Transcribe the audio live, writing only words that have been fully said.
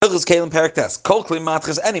Hilchos Kalim Perek Tes. Kol Kli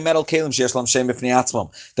Matchis, any metal Kalim Sheyesh Lam Shem B'fnei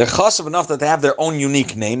Atzmam. They're chashav enough that they have their own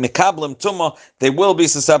unique name. Mekablim Tumah, they will be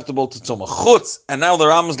susceptible to Tumah. Chutz, and now the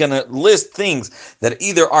Ram is going to list things that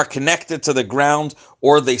either are connected to the ground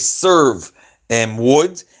or they serve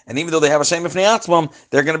wood, and even though they have a Shem B'fnei Atzmam,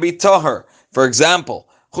 they're going to be Tahar. For example,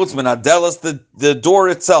 Chutz Min Adelas, the door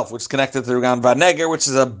itself, which is connected to the ground. Vaneger, which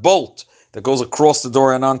is a bolt that goes across the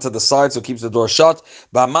door and onto the side, so it keeps the door shut.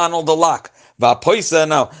 Ba'manol the lock. Va'poisa,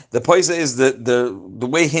 now, the poisa is the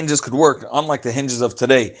way hinges could work, unlike the hinges of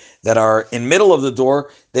today that are in middle of the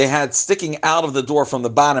door. They had sticking out of the door from the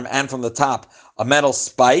bottom and from the top a metal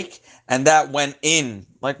spike, and that went in,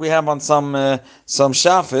 like we have on some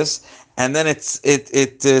shafis, and then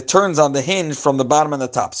it turns on the hinge from the bottom and the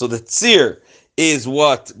top. So the tzir is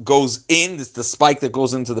what goes in, it's the spike that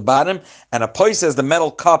goes into the bottom, and a poisa is the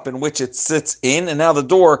metal cup in which it sits in, and now the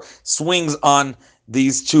door swings on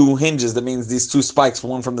these two hinges. That means these two spikes,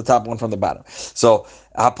 one from the top, one from the bottom. So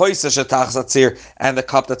hapoisa shetach zatzir, and the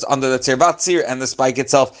cup that's under the tzir, vatzir, and the spike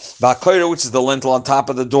itself, vakoira, which is the lintel on top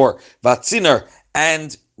of the door, vatziner,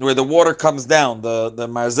 and where the water comes down, the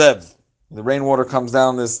marzev, the rainwater comes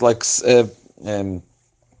down this like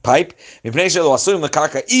pipe.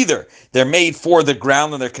 Either they're made for the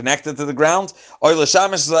ground and they're connected to the ground, or if it's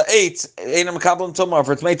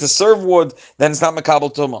made to serve wood, then it's not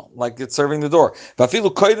makabel tumah, like it's serving the door.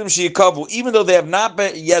 Even though they have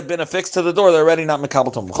not yet been affixed to the door, they're already not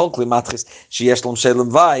makabel tumah.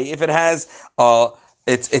 If it has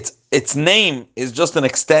its name is just an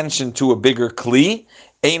extension to a bigger kli,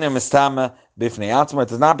 it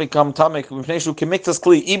does not become tamik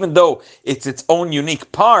kli, even though it's its own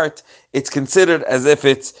unique part. It's considered as if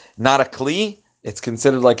it's not a kli. It's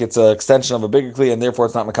considered like it's an extension of a bigger kli, and therefore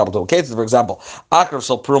it's not makabel tumah. Cases, for example, akrav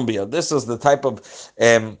shel prumbia. This is the type of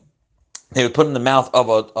they would put in the mouth of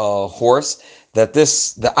a horse. The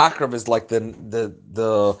akrav is like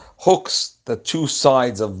the hooks, the two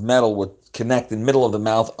sides of metal would connect in the middle of the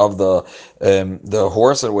mouth of the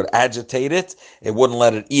horse, and it would agitate it. It wouldn't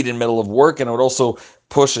let it eat in the middle of work, and it would also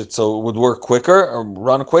push it so it would work quicker or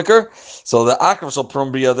run quicker. So the akrav shel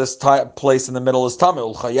prumbia, this place in the middle is tamei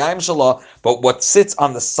ulchayim shalah, but what sits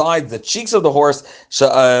on the side, the cheeks of the horse,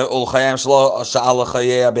 ulchayim shalah sha'ala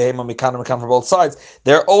chayei behema mikan from both sides,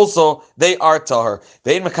 they are tahar.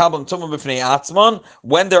 Ve'in mekabel tumah b'fnei atzman,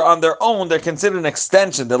 when they're on their own, they're considered an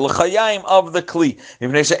extension, the l'chayim of the kli.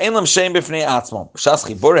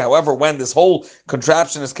 However, when this whole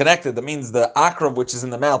contraption is connected, that means the akrav, which is in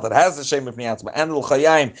the mouth, that has the shem b'fnei atzman, and the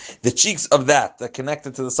the cheeks of that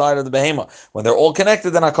connected to the side of the behema, when they're all connected,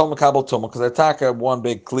 then I call makabel tumah, because they're taka one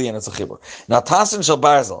big kli and it's a chibur. Now tasin shel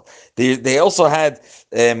barzel, they also had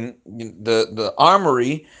the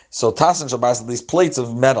armory. So tasin shel barzel, these plates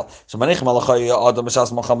of metal. So manichim alachaya adam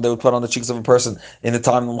b'shas milchama, they would put on the cheeks of a person in the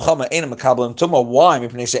time of milchama. Ein makabel tumah. Why?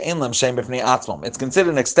 Mipnei she'ein lam shem b'fnei atzmam. It's considered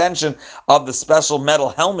an extension of the special metal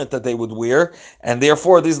helmet that they would wear, and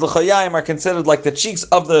therefore these l'chayim are considered like the cheeks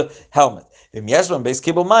of the helmet. If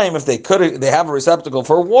they have a receptacle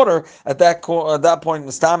for water at that point,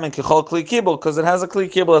 because it has a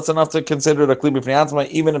kli kibul, that's enough to consider it a kli b'fnei atzma,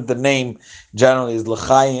 even if the name generally is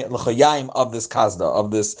l'chayim of this kazda,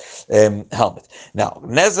 of this helmet. Now,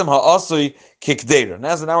 nezem ha'asui kikdeir.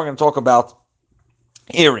 Now we're going to talk about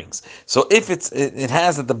earrings. So if it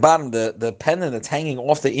has at the bottom, the pendant that's hanging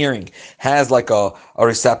off the earring has like a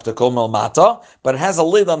receptacle melmata, but it has a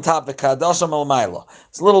lid on top, the kadasha melmaila.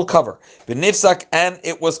 It's a little cover. B'nifsak, and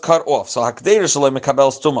it was cut off. So hakdeir shalei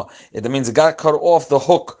mekabel stuma. That means it got cut off the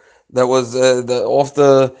hook that was off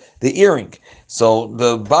the earring. So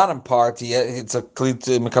the bottom part, it's a kli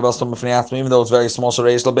mekabel stuma b'fnei atzma, even though it's very small.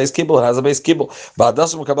 Shareish lo base kibul, it has a base kibul. But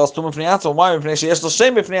das mekabel stuma b'fnei atzma. Why? B'fnei sheyesh lo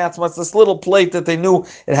shem b'fnei atzma. It's this little plate that they knew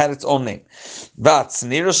it had its own name. But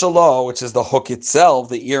tzniras shalo, which is the hook itself,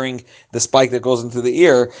 the earring, the spike that goes into the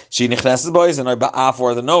ear, she nichneses boys and ba'af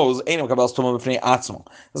or the nose. Ein mekabel stuma b'fnei atzma.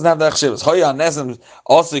 Doesn't have that chshivas. Hoya nezem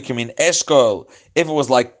also can mean eshkol. If it was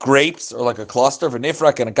like grapes or like a cluster of a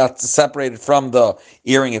nifrak and it got separated from the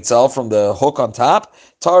earring itself, from the hook on top,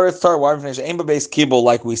 tar it's tar. Why finish aim base kibble,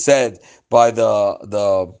 like we said, by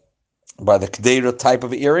the kedera type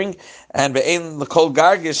of earring, and be'ein the kol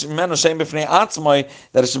gargish meno shem b'fnei atzmai,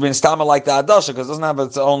 that it should be in stama like the adasha, because it doesn't have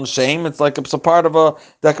its own shame. It's like it's a part of a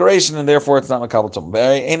decoration, and therefore it's not makabel tumah.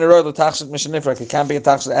 Be'ein erod the tachshit mishnifrak. It can't be a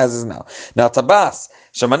tachshit as is now. Now tabas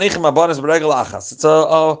shemanichim abanis b'regel achas. It's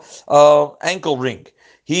a ankle ring.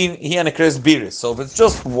 He and a kris biris. So if it's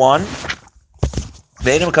just one,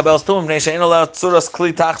 Ve'enim kabels tumim neish ain't allowed tzuras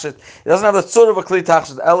kli tachshit. It doesn't have the tzur of a kli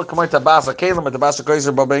tachshit. El kamoy tabas akelim or tabas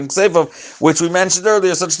akoyzer babeng seifov, which we mentioned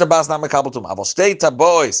earlier. Such tabas not mekabel tum. Aval shtei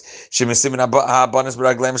tabois shemisimin habanis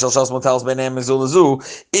b'ragleim shel shas motels b'neim mizulazu.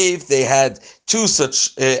 If they had two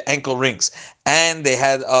such ankle rings, and they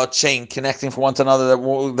had a chain connecting from one to another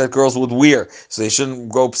that girls would wear, so they shouldn't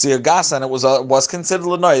go psia gasa, and it was considered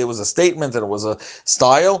l'noy. It was a statement and it was a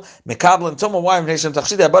style. Mekabel tumah why nation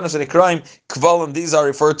tachshit habanis and crime kvalim. These are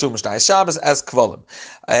referred to Mishnah Shabbos as kvalim.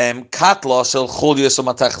 Katla shel chulyos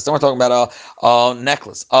u'matechas. Then we're talking about a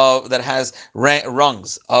necklace that has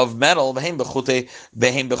rungs of metal. V'heim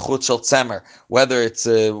bechut shel tzemer. Whether it's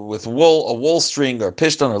with wool, a wool string, or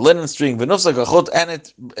pishton, or linen string, v'nufsak achut, and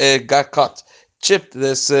it got cut. Chipped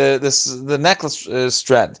the necklace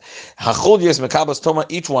strand. Hachulyos mekabos toma.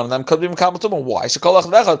 Each one of them could be mekabos toma. Why? Shekolach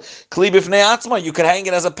vechad kli b'fnei atzma. You could hang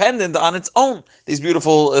it as a pendant on its own. These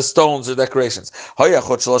beautiful stones or decorations.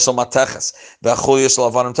 Hoyachot shel matechas v'chulyos shel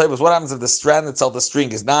avanim tovos. What happens if the strand itself, the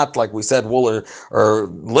string, is not like we said wool or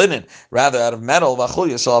linen, rather out of metal?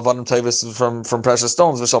 V'chulyos shel avanim tovos from precious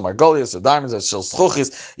stones. V'shel margolios or diamonds, or shel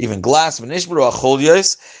zchuchis, even glass. V'nishbru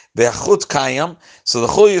hachulyos. So the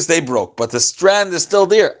chulyos they broke, but the strand is still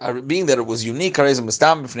there, being that it was unique, because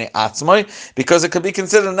it could be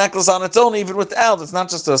considered a necklace on its own, even without. It's not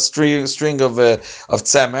just a string of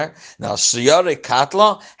tzemer. Now, shiyare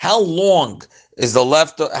katla, how long does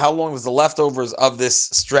the leftovers of this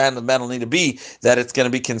strand of metal need to be that it's going to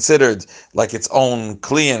be considered like its own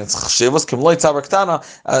kli and its chshivos kimloi tzavar ktana,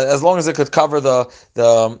 as long as it could cover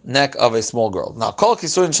the neck of a small girl. Now, kol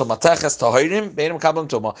kisuyim shel mateches tahirim beinim kablam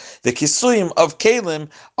tuma. The kisuyim of kalim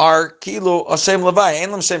are kilu ashem levai ein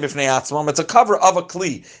lam shem b'fnei atzmam. It's a cover of a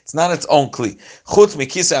kli. It's not its own kli. Chutz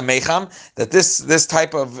mikisa amecham, that this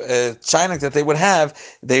type of chinik that they would have,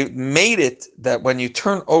 they made it that when you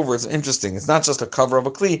turn over, it's interesting. It's not just a cover of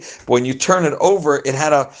a kli, but when you turn it over, it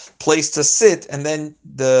had a place to sit, and then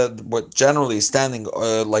what generally is standing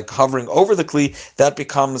like hovering over the kli, that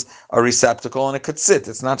becomes a receptacle, and it could sit.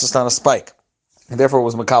 It's not just on a spike, and therefore it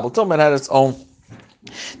was makabel tum. It had its own.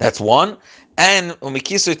 That's one. And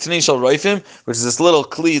umikisu tnei shel roifim, which is this little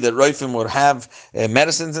kli that roifim would have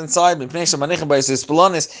medicines inside. Even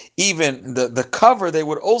the cover they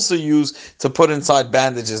would also use to put inside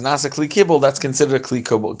bandages. Nasa kli kibble, that's considered a kli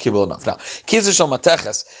kibble enough. Now, kizu shel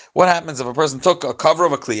mateches. What happens if a person took a cover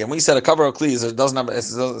of a kli, and we said a cover of a kli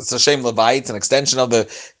it's a shame levai, it's an extension of the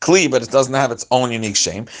kli, but it doesn't have its own unique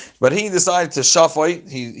shame. But he decided to shafoi,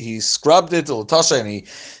 he scrubbed it, and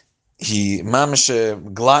he mamish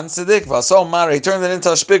glanzidik vaso mara. He turned it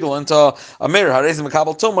into a spiegel, into a mirror. Harei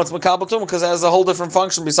mekabel tumah. It's mekabel tumah because it has a whole different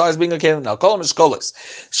function besides being a kelim. Now, kol mishkolis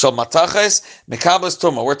shel mataches mekabel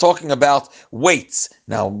tumah. We're talking about weights.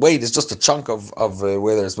 Now, weight is just a chunk of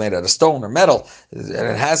whether it's made out of stone or metal, and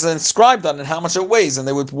it has inscribed on it how much it weighs, and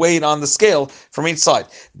they would weigh it on the scale from each side.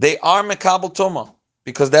 They are mekabel tumah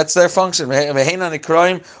because that's their function. Veheinan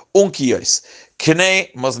ikroim unkiyos.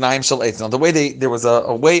 Kinei maznaim shel eitz. Now, the way there was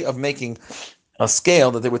a way of making a scale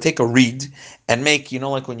that they would take a reed and make,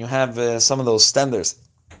 like when you have some of those stenders,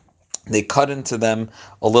 they cut into them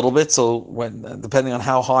a little bit. So when, depending on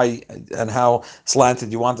how high and how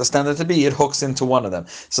slanted you want the stender to be, it hooks into one of them.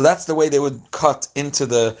 So that's the way they would cut into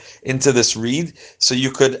this reed. So you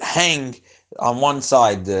could hang on one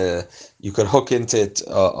side, you could hook into it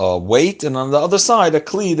a weight, and on the other side, a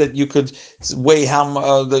kli that you could weigh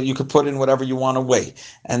that you could put in whatever you want to weigh,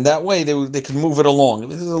 and that way they could move it along.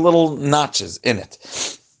 There's little notches in it.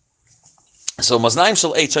 So maznaim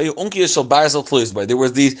shel eitz unkiyos shel barzel tluyos by. There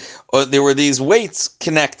were these weights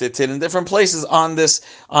connected to it in different places on this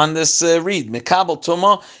reed. Mekabel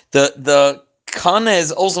tuma, the Kana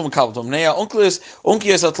is also mekabel tumah.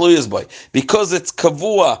 Unkiyos atluyos by, because it's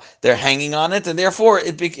kavua, they're hanging on it, and therefore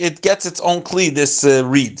it gets its own kli, this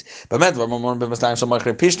reed.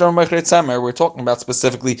 We're talking about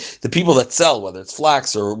specifically the people that sell, whether it's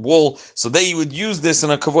flax or wool, so they would use this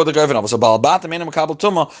in a kavod gavin. So balbatim ain't mekabel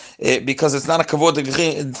tumah because it's not a kavod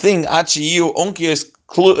thing. Achiyu unkiyos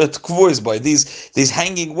by these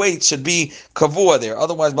hanging weights should be kavua there.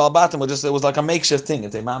 Otherwise, balbatim it was like a makeshift thing.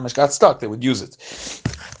 If they mamish got stuck, they would use it.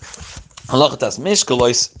 Halachas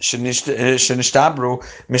mishkalos shenishtabru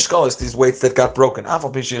mishkalos, these weights that got broken.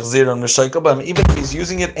 Even if he's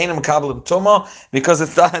using it, ain't mekabel tumah because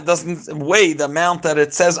it doesn't weigh the amount that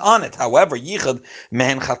it says on it. However, yichad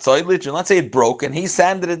mehen chatzoy litrin. Let's say it broke and he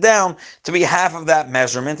sanded it down to be half of that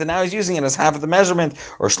measurement, and now he's using it as half of the measurement,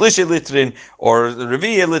 or shlishi litrin, or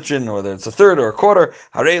reviya litrin, or it's a third or a quarter.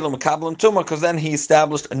 Harei lo mekabel tumah, because then he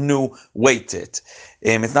established a new weight to it.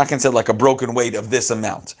 It's not considered like a broken weight of this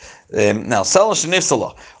amount. Now, Sela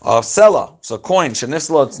Shenifsala, of Sela, so coin,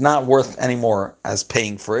 Shenifsala, it's not worth anymore as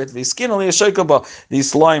paying for it. Viskin only a sheikaba, these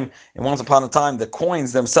slime, and once upon a time, the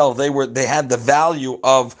coins themselves, they had the value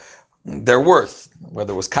of their worth,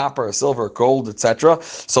 whether it was copper, or silver, gold, etc.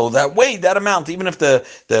 So that weight, that amount, even if the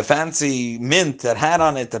fancy mint that had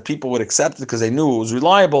on it that people would accept it because they knew it was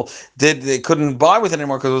reliable, they couldn't buy with it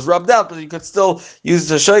anymore because it was rubbed out, but you could still use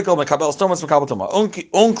the shekel, mekabel stomas, mekabel toma.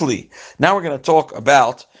 Unkli. Now we're going to talk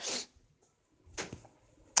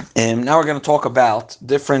about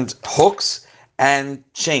different hooks and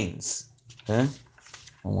chains. Okay?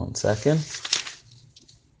 1 second.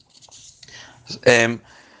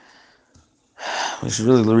 We should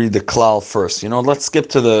really read the klal first. Let's skip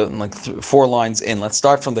to the 4 lines in. Let's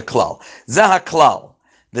start from the klal. Zaha klal.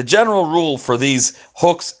 The general rule for these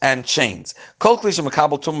hooks and chains. If the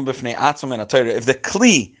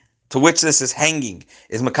kli to which this is hanging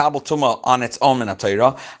is makabel tuma on its own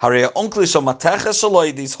minatayra.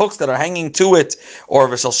 These hooks that are hanging to it, or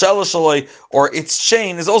or its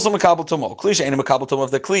chain is also makabel tuma. Kli ain't makabel tuma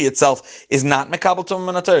if the kli itself is not makabel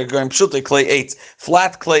tuma minatayra. Going pshute clay 8,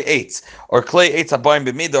 flat clay 8, or clay 8 abayim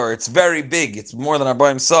b'midor. It's very big. It's more than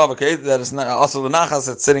abayim sav. Okay, that is not also the nachas.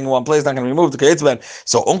 It's sitting in one place, not going to be moved. Okay, it's been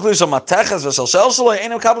so unkli shamatechas v'shalshel shaloi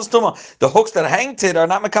ain't makabel tuma. The hooks that hang to it are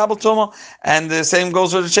not makabel tuma, and the same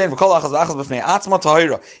goes for the chain.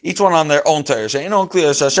 Each one on their own Torah.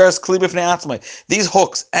 These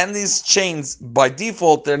hooks and these chains, by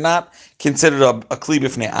default, they're not considered a kli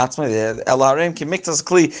b'fnei atzmai.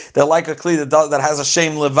 They're like a kli that has a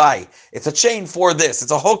shem levai. It's a chain for this.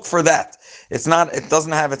 It's a hook for that. It's not. It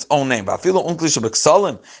doesn't have its own name. Even if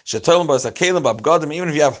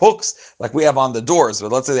you have hooks like we have on the doors,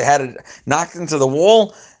 but let's say they had it knocked into the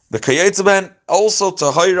wall. The kayetzaben also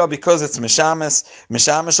tahira because it's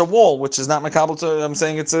mishamish a wall, which is not makabel to. I'm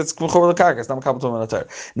saying it's mechor l'karka. It's not makabel to minatar.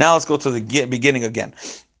 Now let's go to the beginning again.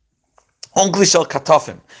 Ongli shel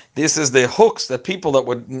katafim. This is the hooks that people that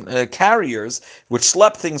would carriers which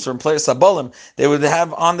slept things from place sabalim they would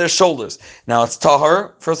have on their shoulders. Now it's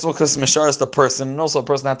tahar first of all because mishar is the person, and also a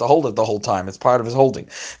person had to hold it the whole time. It's part of his holding.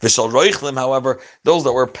 V'shal roichlim, however, those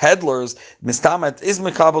that were peddlers, mistamet is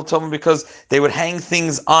mikabel tumah because they would hang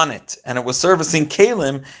things on it, and it was servicing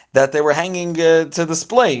kalim that they were hanging to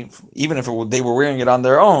display, even if they were wearing it on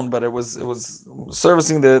their own, but it was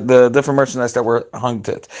servicing the different merchandise that were hung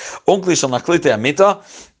to it. Ongli shel naklite amita.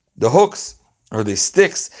 The hooks or the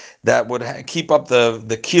sticks that would keep up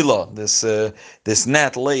the kila, this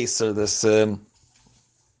net lace or this chuppah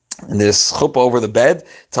over the bed.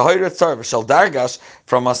 Tahir tzar shel dargash,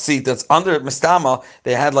 from a seat that's under mistama.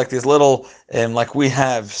 They had like these little, like we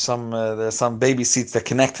have there's some baby seats that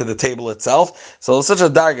connect to the table itself. So it's such a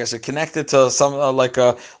dargash. It connected to some like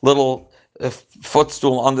a little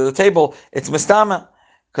footstool under the table. It's mistama.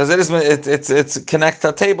 Because it's connect to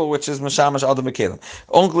a table which is mishamash adam mekalim.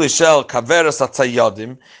 Ongli shel kaveras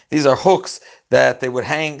atzayadim. These are hooks that they would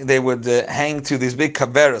hang. They would hang to these big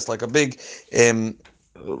kaveras, like a big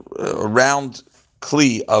round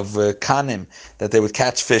kli of kanim that they would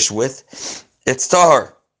catch fish with. It's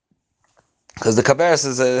tahar because the kaveras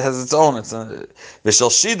has its own. It's v'shel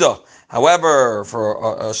shida. However, for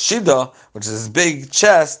a shida, which is this big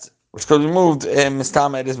chest, which could be moved,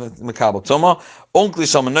 mistama it is mikabel toma. Onkli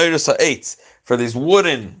shal menorah ha'etz, for these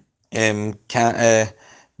wooden type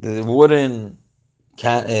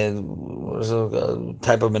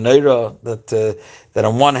of menorah that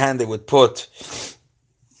on one hand they would put,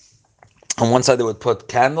 on one side they would put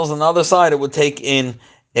candles, on the other side it would take in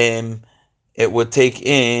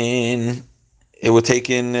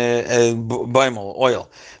baimol oil.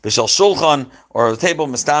 V'shal shulchan, or a table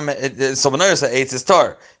mistama. So menorah ha'etz is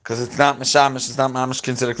tar because it's not mishamish. It's not mamish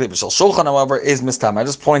considered kli. V'shal shulchan, however, is mistama. I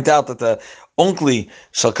just point out that the onkli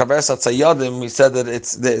shal kaveras atzayadim, we said that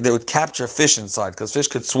they would capture fish inside because fish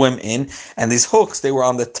could swim in, and these hooks they were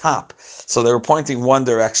on the top, so they were pointing one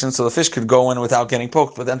direction, so the fish could go in without getting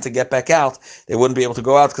poked. But then to get back out, they wouldn't be able to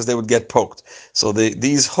go out because they would get poked. So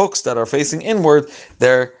these hooks that are facing inward,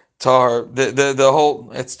 they're tar, the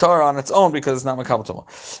whole, it's tar on its own because it's not makabel tuma.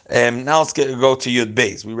 Now let's go to Yud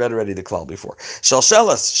Beis. We read already the klal before.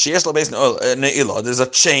 Shalshelas sheyesh lo beis ne'ilah. There's a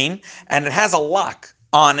chain and it has a lock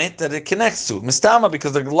on it that it connects to. Mistama,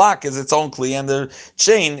 because the lock is its own kli and the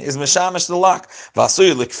chain is mishamish the lock.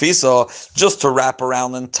 Vasuy likfisa, just to wrap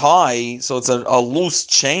around and tie, so it's a loose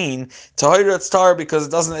chain. Tahira it's tar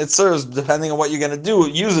because it serves depending on what you're going to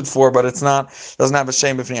use it for, but it's not, doesn't have a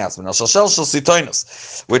shame b'fnei atzma. Now shalshel shel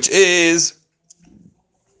sitoinus, which is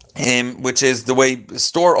which is the way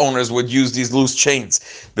store owners would use these loose chains.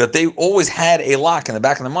 But they always had a lock in the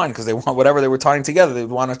back of their mind because they want whatever they were tying together, they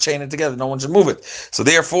would want to chain it together. No one should move it. So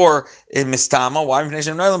therefore, in Mistama, why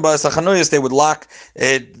they would lock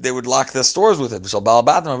it, they would lock the stores with it.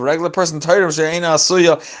 A regular person,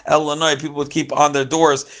 people would keep on their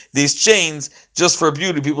doors these chains just for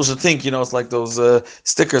beauty. People should think, it's like those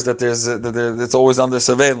stickers that it's always under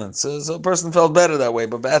surveillance. So a person felt better that way,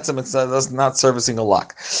 but Ba'atzim it's not servicing a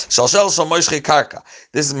lock. Shalshel shal moishchei karka.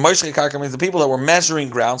 This is moishchei karka means the people that were measuring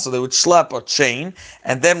ground, so they would schlep a chain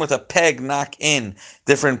and then with a peg knock in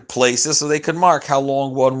different places so they could mark how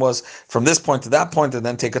long one was from this point to that point and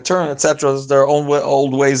then take a turn, etc. There's their own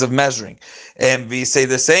old ways of measuring. And we say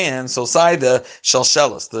the saying, so side the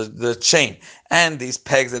shalshelis, the chain. And these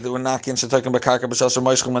pegs that they would knock in,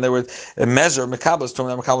 when they would measure, those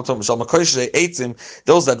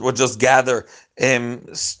that would just gather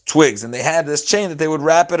twigs, and they had this chain that they would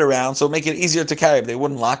wrap it around so make it easier to carry. But they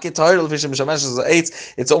wouldn't lock it.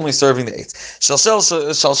 It's only serving the eights.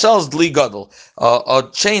 Shalshel is dli gadol, a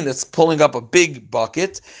chain that's pulling up a big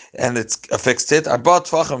bucket and it's affixed it. 4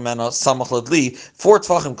 tvachim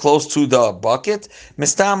close to the bucket.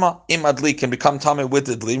 Mistama im adli can become tamei with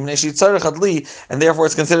the dli. And therefore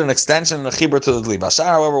it's considered an extension and a chibur to the dli. Bashar,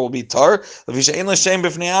 however, will be tar. At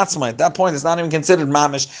that point, it's not even considered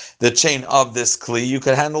mamish, the chain of this kli. You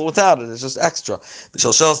could handle without it. It's just extra. The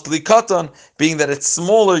shalshel's dli katan, being that it's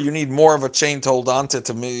smaller, you need more of a chain to hold on to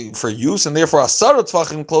for use, and therefore asar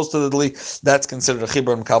tvachim close to the dli, that's considered a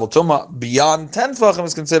chibur and kabel tuma. Beyond 10 tvachim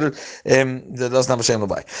is considered that doesn't have a shem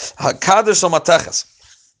labai. Kader somatechas,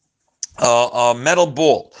 a metal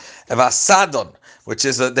ball, evasadon, which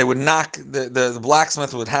is they would knock the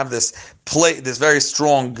blacksmith would have this plate, this very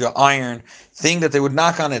strong iron thing that they would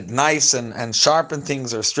knock on it, knives and sharpen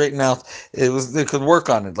things or straighten out. They could work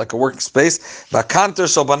on it like a workspace. Vakanter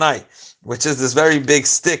shobanai, which is this very big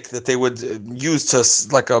stick that they would use to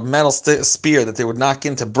like a metal spear that they would knock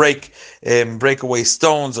in to break away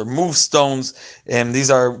stones or move stones. And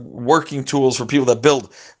these are working tools for people that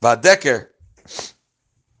build.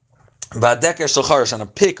 Vadeker shulcharish, on a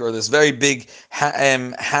pick, or this very big hack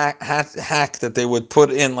that they would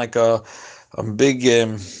put in, like a big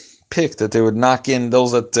pick that they would knock in,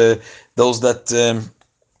 those that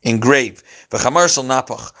engrave. V'chamar shel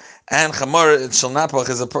napach, and chamar shel napach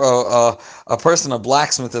is a person, a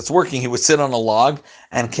blacksmith that's working. He would sit on a log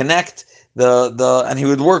and connect and he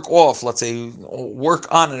would work off, let's say, work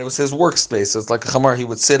on it. It was his workspace. So it's like a chamar. He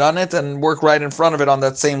would sit on it and work right in front of it on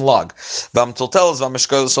that same log. And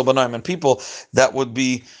people that would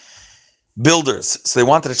be builders, so they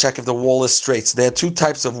wanted to check if the wall is straight. So they had 2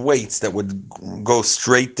 types of weights that would go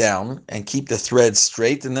straight down and keep the thread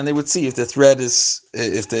straight, and then they would see if the thread is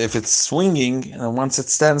if it's swinging, and once it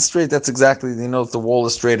stands straight, that's exactly, they know if the wall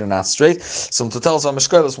is straight or not straight. So to tell us on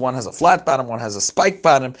Mishkalos, one has a flat bottom, one has a spike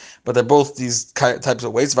bottom, but they're both these types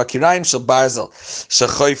of weights. Vakirayim shel barzel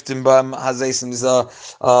shechoiftim bam hazeisim is a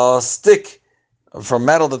stick from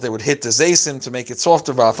metal that they would hit the zeisim to make it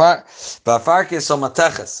softer. Va'afarke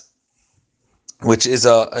somateches, which is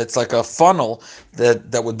it's like a funnel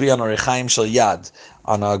that would be on a rechaim shel yad,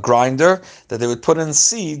 on a grinder, that they would put in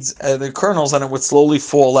seeds, the kernels, and it would slowly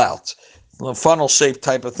fall out. A funnel shaped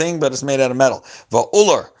type of thing, but it's made out of metal.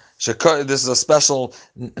 Va'ular, this is a special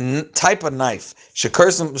type of knife. The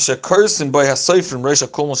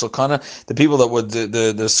people that would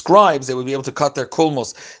the scribes, they would be able to cut their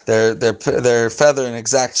kulmos, their feather in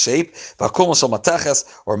exact shape. Or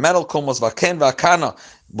metal kulmos.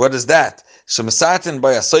 What is that? So it was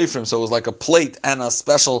like a plate and a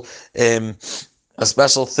special thin,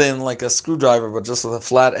 like a screwdriver, but just with a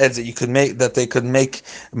flat edge that you could make, that they could make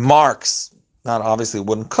marks. Not obviously it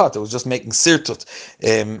wouldn't cut. It was just making sirtut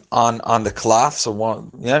on the cloth. So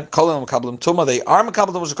they are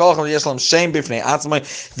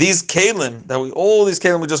these kalim all these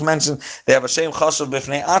kalim we just mentioned, they have a shem chashuv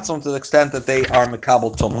b'fnei atzmai to the extent that they are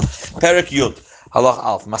mekabel tumah. Perek Yud halach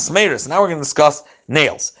alf masmeris. Now we're going to discuss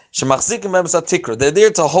nails. They're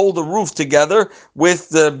there to hold the roof together with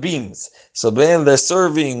the beams. So they're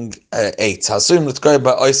serving eights. You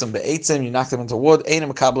knock them into wood.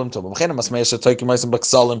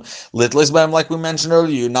 Like we mentioned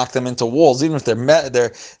earlier, you knock them into walls, even if they're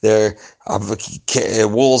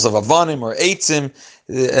walls of avanim or eitzim.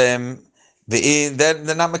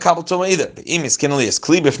 They're not mekabel tumah either.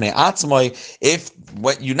 If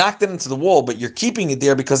what you knocked it into the wall, but you're keeping it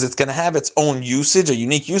there because it's going to have its own usage, a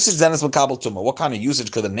unique usage, then it's mekabel tumah. What kind of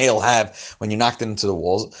usage could a nail have when you knocked it into the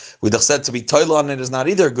walls? We'd have said to be toilet on it is not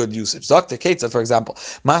either a good usage. Dr. Kate said, for example,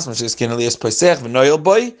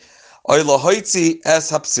 It's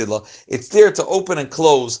there to open and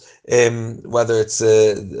close, whether it's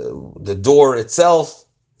the door itself.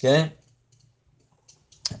 Okay.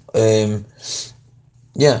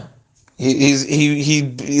 Yeah.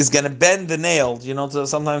 He's going to bend the nail. So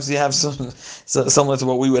sometimes you have similar to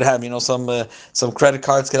what we would have. Some credit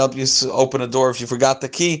cards can help you open a door if you forgot the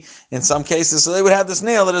key. In some cases, so they would have this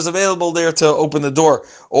nail that is available there to open the door,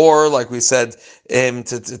 or like we said,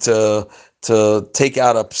 to take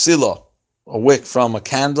out a psila, a wick from a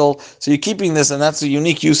candle. So you're keeping this, and that's a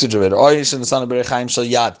unique usage of it.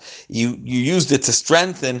 You used it to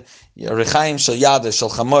strengthen rechaim shel yad shel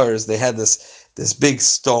chamor. They had this big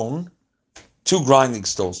stone, 2 grinding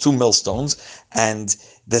stones, 2 millstones, and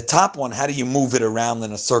the top one, how do you move it around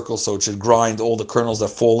in a circle so it should grind all the kernels that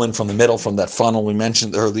fall in from the middle, from that funnel we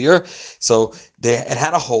mentioned earlier? So it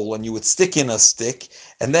had a hole, and you would stick in a stick,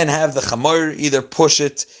 and then have the chamor either push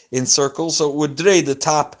it in circles, so it would drain the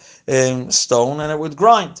top stone, and it would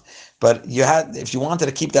grind. But if you wanted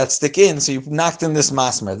to keep that stick in, so you knocked in this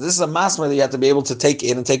masmer. This is a masmer that you have to be able to take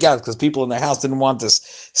in and take out, because people in their house didn't want this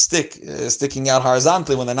stick sticking out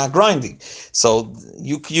horizontally when they're not grinding. So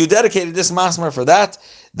you dedicated this masmer for that.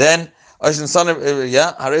 Then because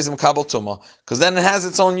then it has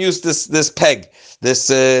its own use. This peg, this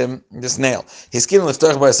nail.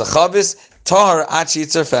 Tahar achi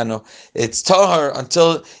tzarfenu. It's tahar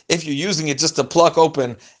until, if you're using it just to pluck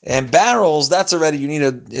open barrels, that's already,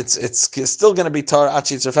 it's still going to be tahar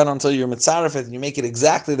achi tzarfenu until you're mitzaref it and you make it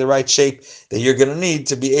exactly the right shape that you're going to need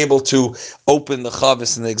to be able to open the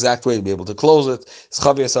chavis in the exact way, to be able to close it. It's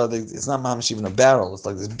not mamish even a barrel. It's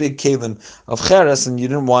like this big kalim of cheres, and you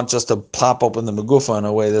didn't want just to pop open the megufa in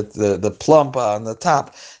a way that the plump on the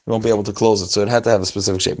top, you won't be able to close it. So it had to have a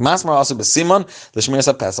specific shape. Masmer also b'simon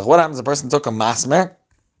l'shmiras haPesach. What happens? A person took a masmer,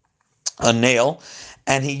 a nail,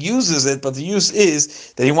 and he uses it, but the use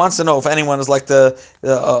is that he wants to know if anyone is like a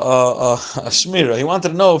shmira. He wanted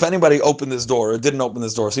to know if anybody opened this door or didn't open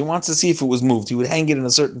this door. So he wants to see if it was moved. He would hang it in a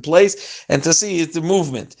certain place and to see the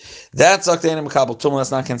movement. That's Zaktein Makabal Tumah. That's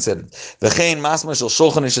not considered. V'chein masmer shel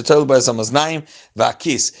shulchan yishatel b'samaznaim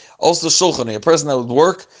v'akis. Also shulchan, a person that would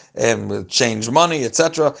work and would change money,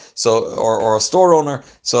 etc. So or a store owner.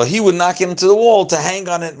 So he would knock it into the wall to hang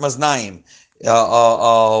on it maznaim.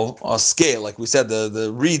 A scale, like we said,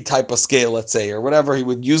 the reed type of scale, let's say, or whatever he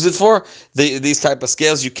would use it for. These type of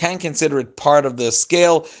scales, you can consider it part of the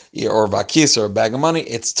scale, or vakis, or a bag of money.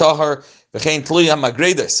 It's tahar v'chein tluya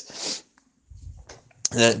magredes.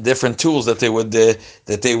 Different tools that they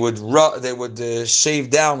would shave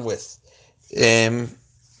down with.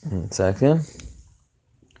 Second.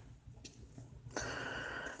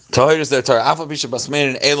 Even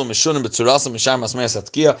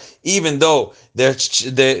though they're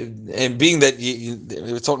being that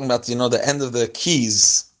we were talking about, the end of the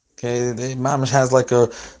keys. Okay, the mamish has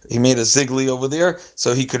he made a zigli over there,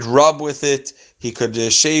 so he could rub with it. He could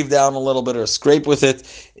shave down a little bit or scrape with it.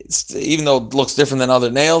 Even though it looks different than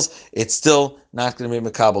other nails, it's still not going to be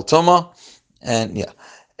mekabel tuma. And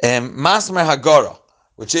masmer hagara,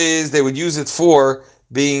 which is they would use it for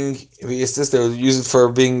being, they would use it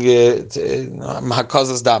for being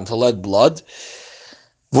mahakazas dam, to let blood.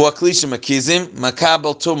 Vuaklisha makizim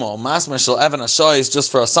makabel tumo masmer shel evan ashay is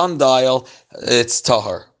just for a sundial. It's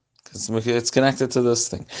tahar. It's connected to this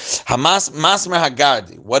thing. Masmer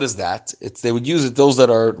hagardi. What is that? They would use it, those that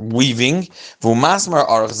are weaving. Masmer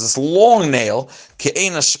arach is this long nail.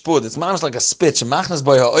 Ke'ena shpud. It's almost like a spitch.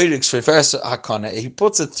 He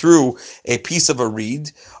puts it through a piece of a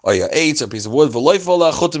reed, or a eight, or a piece of wood.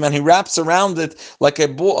 And he wraps around it like a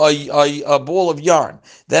ball of yarn.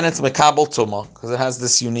 Then it's mekabel tuma, because it has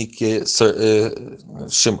this unique shimush.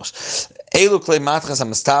 Elu klei matchas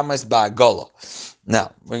hamastamis ba'agola.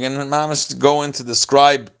 Now, we're going to go in to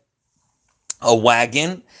describe a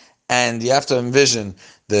wagon, and you have to envision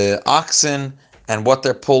the oxen and what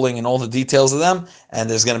they're pulling and all the details of them, and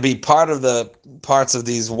there's going to be part of the parts of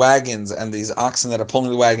these wagons and these oxen that are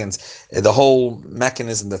pulling the wagons, the whole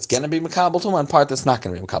mechanism that's going to be Makabel Tumah, and part that's not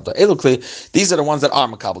going to be Makabel Tumah. These are the ones that are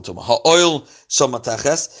Makabel Tumah. Ha'oil shel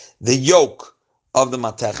mateches, the yoke of the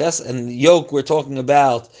mateches, and the yoke we're talking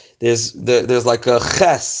about, there's like a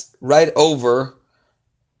ches right over.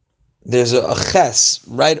 There's a ches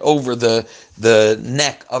right over the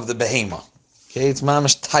neck of the behema. Okay, it's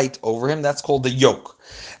mamish tight over him. That's called the yoke.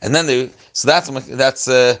 And then that's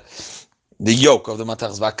the yoke of the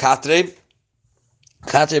matachas.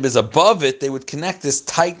 Katreb is above it. They would connect this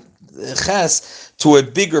tight ches to a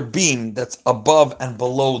bigger beam that's above and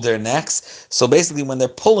below their necks. So basically, when they're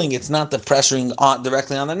pulling, it's not the pressuring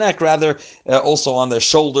directly on the neck, rather also on their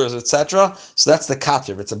shoulders, etc. So that's the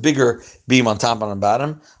kativ. It's a bigger beam on top and on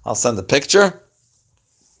bottom. I'll send a picture.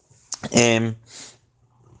 And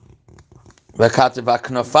the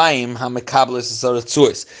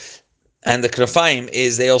knafayim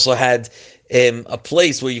is they also had a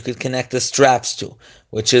place where you could connect the straps to,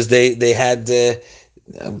 which is they had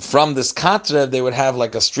from this katra they would have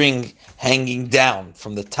like a string hanging down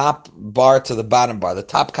from the top bar to the bottom bar, the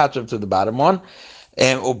top katra to the bottom one.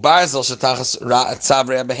 They also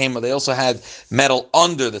had metal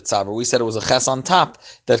under the tzavra. We said it was a ches on top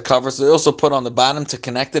that covers. So they also put on the bottom to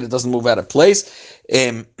connect it. It doesn't move out of place.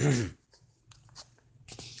 So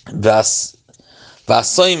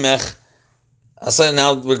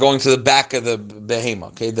now we're going to the back of the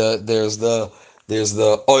behema. Okay, there's the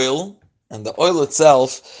oil, and the oil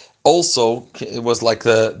itself also it was like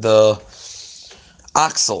the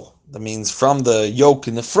axle. That means from the yoke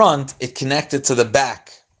in the front, it connected to the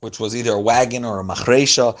back, which was either a wagon or a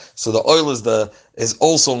machresha. So the oil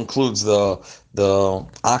also includes the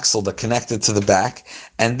axle that connected to the back.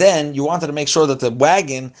 And then you wanted to make sure that the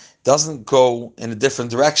wagon doesn't go in a different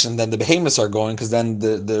direction than the behemoths are going, because then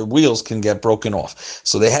the wheels can get broken off.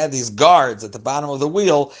 So they had these guards at the bottom of the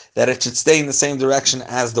wheel that it should stay in the same direction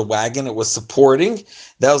as the wagon it was supporting.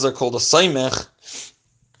 Those are called a saimech,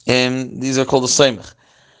 and these are called a saimech.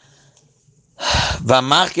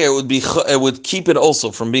 V'amacher it would keep it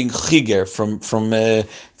also from being chiger, from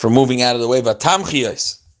moving out of the way.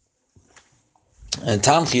 V'tamchiyos, and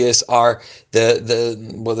tamchiyos are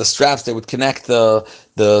the straps that would connect the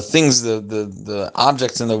things, the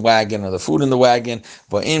objects in the wagon or the food in the wagon.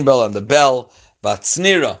 V'inbel, and the bell.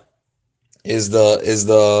 V'tznira is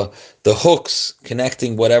the hooks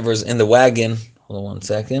connecting whatever's in the wagon. Hold on 1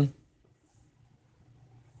 second.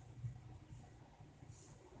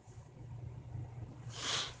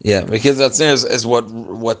 Yeah, because that's is what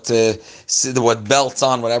belts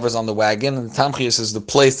on whatever's on the wagon, and the tamchiyos is the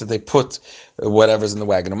place that they put whatever's in the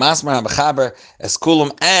wagon. And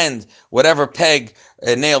whatever peg,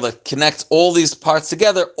 nail that connects all these parts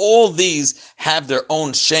together, all these have their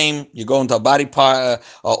own shame. You go into a body shop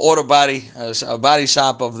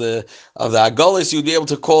of the agolis, you'd be able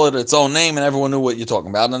to call it its own name, and everyone knew what you're talking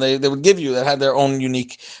about, and they would give you that had their own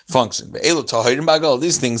unique function.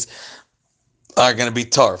 These things are going to be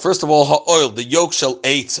tar. First of all, ha'oil, the yoke shall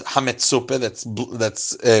eat hametzupe,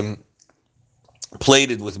 that's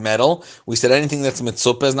plated with metal. We said anything that's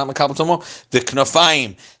mitzupe is not makabel tomo. The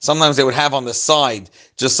knafayim, sometimes they would have on the side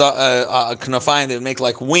just a knafayim. They would make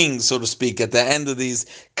like wings, so to speak, at the end of these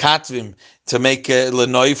katvim to make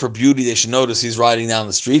lenoi for beauty. They should notice he's riding down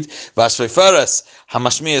the street. Vashveifaras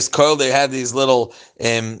hamashmias koil. They had these little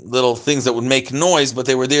things that would make noise, but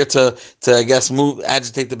they were there to I guess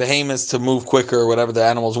agitate the behemoths to move quicker or whatever the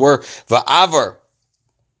animals were. Va'avar.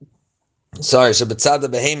 Shabetzad the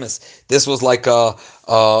behemoths. This was like a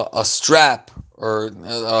strap or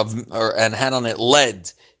and had on it lead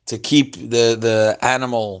to keep the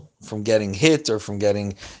animal from getting hit or from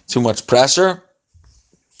getting too much pressure.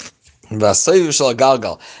 And a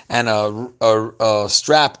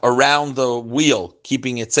strap around the wheel,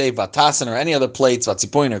 keeping it safe. Vatasin or any other plates,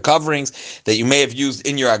 vatzipoin or coverings that you may have used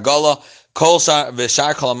in your agola.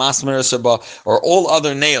 Or all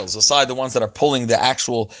other nails, aside the ones that are pulling the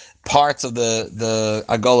actual parts of the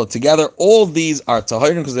agola together. All these are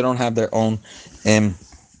tahirim because they don't have their own name.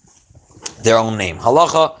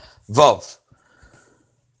 Halacha vav.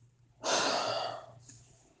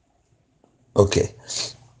 Okay.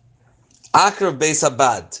 Akrav Beis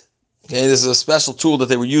Abad. Okay, this is a special tool that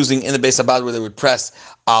they were using in the Beis Abad where they would press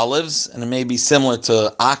olives, and it may be similar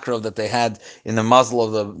to akrav that they had in the muzzle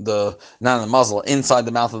of not in the muzzle, inside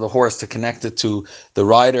the mouth of the horse to connect it to the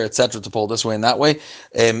rider, etc., to pull this way and that way.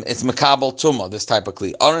 It's makabel tuma, this type of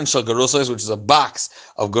kli. Aron shel garusos, which is a box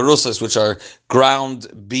of garusos, which are ground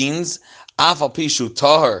beans. Afal pishu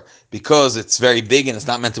tahar, because it's very big and it's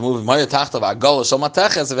not meant to move. If it had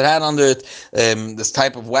under it this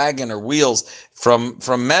type of wagon or wheels from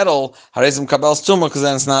metal, harizim kabel's tumah, because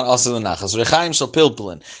then it's not also the nachas. Rechaim shel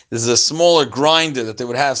pilpulin. This is a smaller grinder that they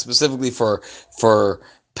would have specifically for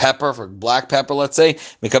pepper, for black pepper, let's say.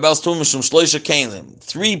 Mikabel's tumah mishum shloisha kelim.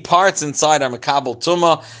 3 parts inside are mikabel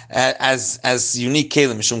tumah as unique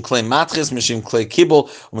kelim. Mishum klei matris, mishum klei kibul,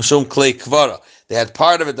 mishum klei kvara. They had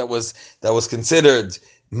part of it that was considered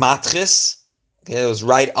matris. Okay, it was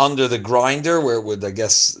right under the grinder where it would, I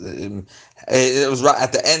guess, it was right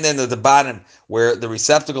at the end of the bottom where the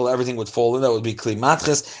receptacle, everything would fall in. That would be kli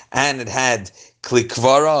matris, and it had kli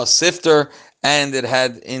kvara, a sifter, and it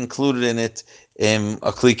had included in it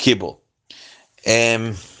a kli kibul.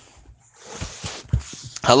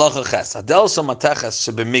 Halacha ches. Hadel shamateches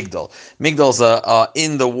shebemigdal. Migdal is a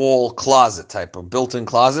in the wall closet type of built-in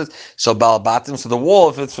closet. So balabatim. So the wall,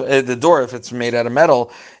 if it's the door, if it's made out of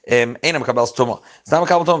metal, ain't mekabels tuma. It's not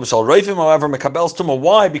mekabel tuma. Shal roifim, however, mekabels tuma.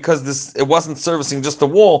 Why? Because it wasn't servicing just the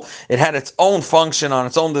wall. It had its own function on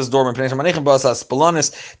its own. This door,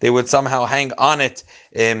 they would somehow hang on it.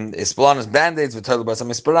 Spalanis band-aids with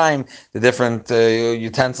the different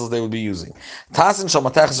utensils they would be using. So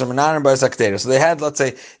they had, let's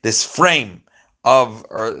say, this frame of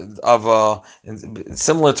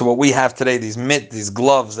similar to what we have today, these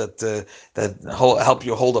gloves that help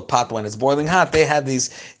you hold a pot when it's boiling hot. They had they had this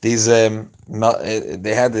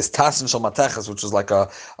tasin shel matechas, which was like a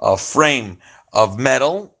frame of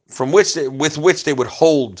metal with which they would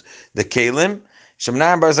hold the kelim.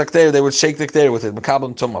 Shemnar bar zakter, they would shake the kter with it.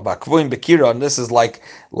 Mekablim tuma bakvuim bekira, and this is like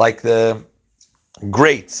the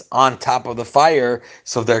grates on top of the fire.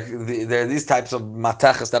 So there are these types of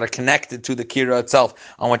matachas that are connected to the kira itself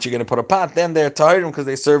on what you're going to put a pot. Then they're tahirim because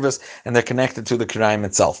they service and they're connected to the kirayim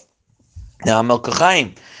itself. Now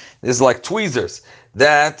melkachayim, this is like tweezers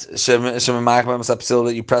that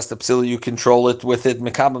that you press the psil, you control it with it.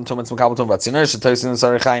 Mekablim tum, it's mekablim tum. Vatzinor shetoisin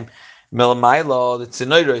sarachayim milmaylo the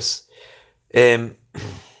tzinoiros.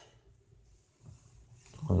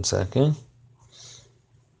 One second.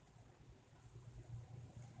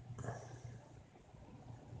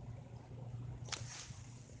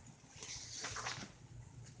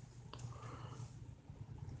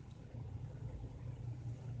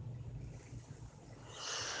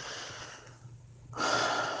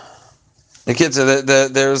 The kids,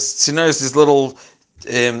 there's tzinoros,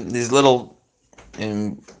 these little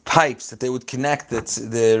pipes that they would connect the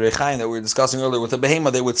rechaim that we were discussing earlier with the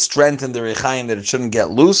behema. They would strengthen the rechaim that it shouldn't get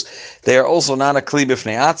loose. They are also not a kli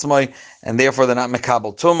b'fnei atzmai, and therefore they're not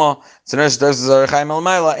mekabel tuma.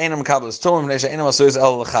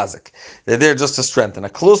 They're there just to strengthen. A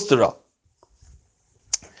klustera.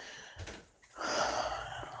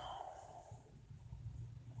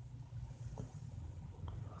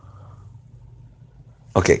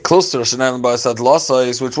 Okay, close to Rosh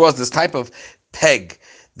Hashanah, which was this type of peg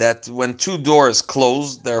that when two doors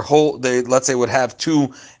close, let's say would have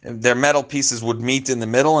their metal pieces would meet in the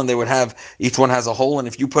middle, and they would have, each one has a hole, and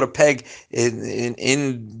if you put a peg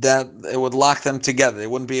in that, it would lock them together. They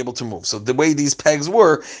wouldn't be able to move. So the way these pegs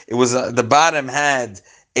were, it was the bottom had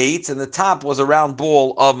 8, and the top was a round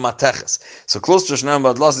ball of mateches. So close to Shneim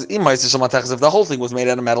Badlas is mateches. If the whole thing was made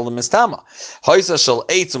out of metal, the mistama. Hoisa shel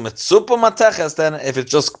 8 umetzupa mateches. Then if it's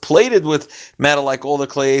just plated with metal, like all the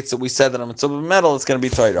clay 8s that we said that are metzupa metal, it's going to be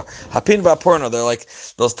toira. Hapin ba'porno. They're like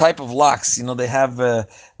those type of locks. They have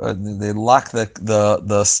they lock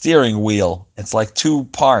the steering wheel. It's like two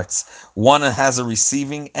parts. One has a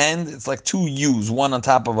receiving end. It's like two U's, one on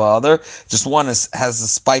top of the other. Just one has a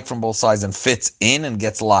spike from both sides and fits in and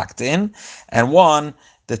gets locked in, and one,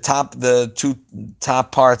 the two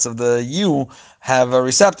top parts of the U have a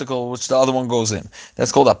receptacle which the other one goes in.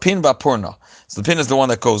 That's called a pin ba'porna. So the pin is the one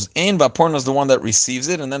that goes in, ba'porna is the one that receives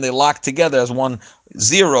it, and then they lock together as one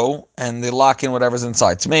zero, and they lock in whatever's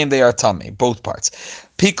inside. To me, they are tummy, both parts.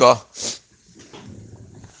 Pika.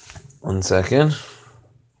 One second.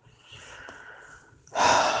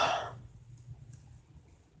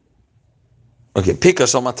 Okay, Pika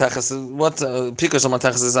Shal Mateches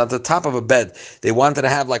is at the top of a bed. They wanted to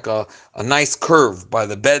have like a nice curve by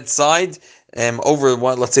the bedside, over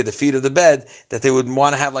one, let's say the feet of the bed, that they would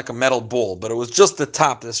want to have like a metal ball, but it was just the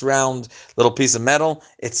top, this round little piece of metal.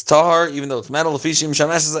 It's tahar, even though it's metal. Fishim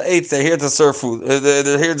shamesh is 8. They're here to serve food.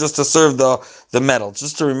 They're here just to serve the metal.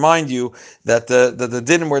 Just to remind you that the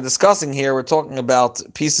din we're discussing here, we're talking about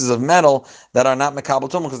pieces of metal that are not mekabel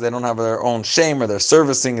tumah because they don't have their own shame or their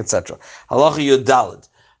servicing, etc. Halacha yudalid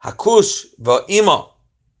hakush va'ima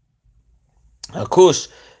hakush.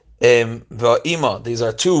 These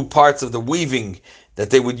are two parts of the weaving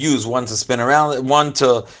that they would use, one to spin around, one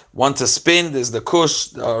to spin. There's the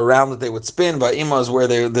kush around that they would spin. Va'ima is where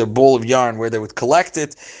the ball of yarn where they would collect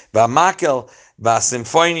it. Va'makel,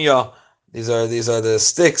 va'simfonia. These are the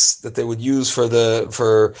sticks that they would use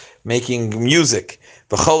for making music.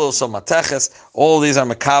 V'cholol shel mateches. All these are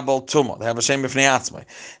mekabel tumah. They have a shem b'fnei atzmai.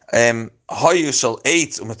 Hoyu shel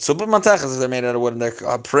 8 umetzupa mateches. If they're made out of wood and they're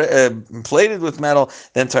plated with metal,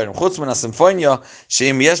 then tarim. Chutz min hasimfonia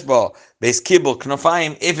sheim yeshba beis kibul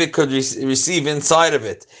knofayim. If it could receive inside of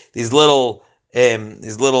it these little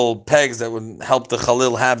pegs that would help the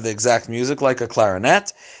chalil have the exact music like a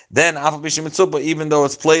clarinet, then afal b'shem mitzupa, even though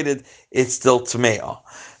it's plated, it's still tmeah.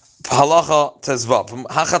 Halacha tezvav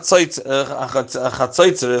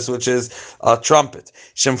hachatzoitzeres, which is a trumpet.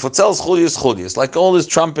 Shemfutzel schuliyus. Like all these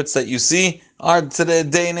trumpets that you see are to the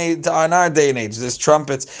day and age. In our day and age, these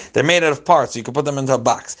trumpets, they're made out of parts. So you can put them into a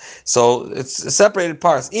box. So it's separated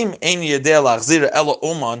parts. Im ein yedeh lachzir elo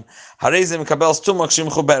uman. When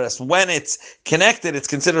it's connected, it's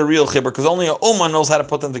considered a real chibur because only a uman knows how to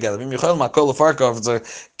put them together. If it's a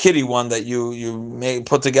kitty one that you may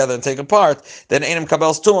put together and take apart, then einem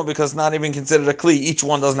kabel stuma because it's not even considered a kli. Each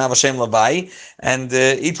one doesn't have a shem levai, and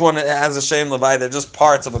each one has a shem levai. They're just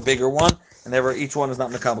parts of a bigger one, and each one is not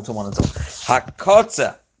mekabel to one until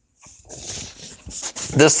hakotza.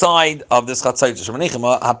 The side of this chatzayt,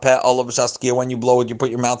 when you blow it, you put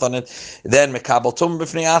your mouth on it. Then mekabel tum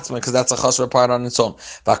b'fnei atzma, because that's a chasra part on its own.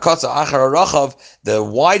 V'kotza achar rachav, the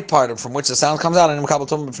wide part from which the sound comes out, and mekabel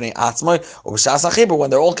tum b'fnei atzma, or b'shas achibur, when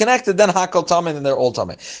they're all connected, then hakol tamid, and they're all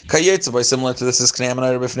tamid. Kayetzu, similar to this is knei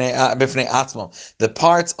menorah b'fnei atzma, the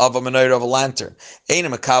parts of a menorah of a lantern. Ein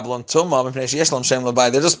mekabel tum b'fnei sheyesh lam shem l'bay.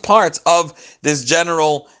 They're just parts of this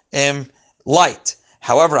general light.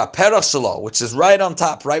 However, a perach shelo, which is right on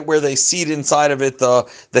top, right where they seat inside of it, the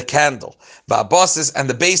candle, va'abasis, and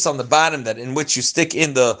the base on the bottom, that in which you stick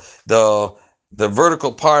in the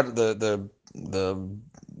vertical part, the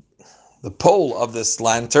pole of this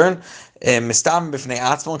lantern, mistam b'fnei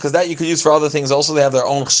atzmon, because that you could use for other things. Also, they have their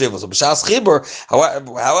own chshivos. So b'shas chibur,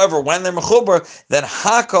 however, when they're mechuber, then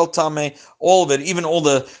hakol tameh, all of it, even all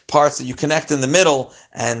the parts that you connect in the middle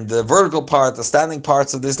and the vertical part, the standing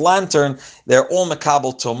parts of this lantern, they're all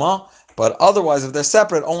mekabel tuma. But otherwise, if they're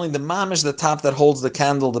separate, only the mamish, the top that holds the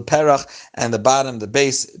candle, the perach, and the bottom, the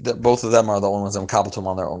base, both of them are the only ones that mekabel tuma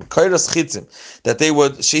on their own. Kairas chitzim, that they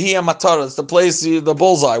would shehiyah matara, it's the place, the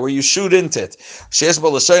bullseye where you shoot into it. Sheyesh bo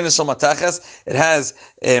l'shonis of mateches, it has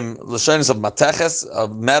l'shonis of mateches,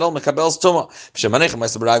 of metal, mekabels tuma. B'shemanich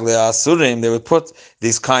ma'aser b'raglei asurim, they would put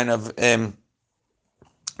these kind of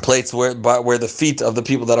plates where the feet of the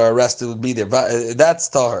people that are arrested would be there. That's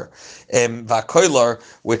tahar. Vakoilar,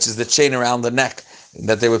 which is the chain around the neck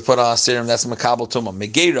that they would put on a serum, that's makabel tuma.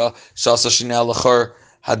 Megera shasa shinel lachor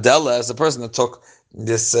hadela, as the person that took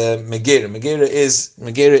this megera. Megera is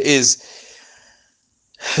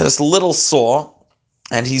this little saw,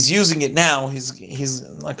 and he's using it now. He's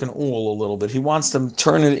like an ool a little bit. He wants to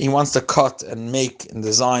turn it. He wants to cut and make and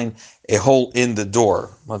design a hole in the door.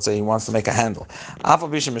 Let's say he wants to make a handle.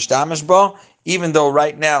 Even though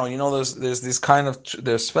right now, there's these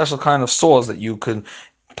there's special kind of saws that you can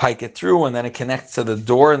pike it through, and then it connects to the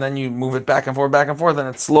door, and then you move it back and forth, and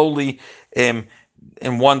it slowly in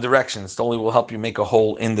one direction. It slowly will help you make a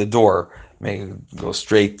hole in the door. Make it go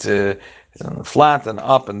straight flat and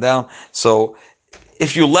up and down. So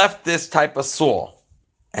if you left this type of saw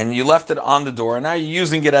and you left it on the door, and now you're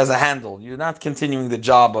using it as a handle, you're not continuing the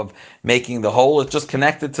job of making the hole, it's just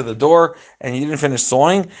connected to the door and you didn't finish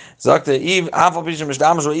sawing.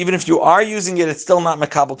 Even if you are using it, it's still not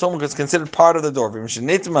mekabel tum because it's considered part of the door.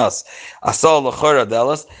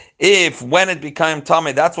 If when it became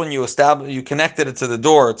tameh, that's when you connected it to the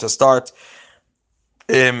door to start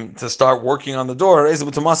working on the door,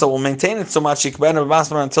 will maintain it so much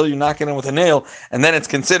until you knock it in with a nail, and then it's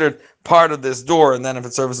considered part of this door, and then if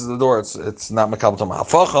it services the door, it's not mekabel tuma.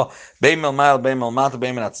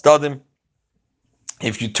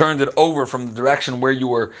 If you turned it over from the direction where you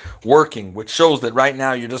were working, which shows that right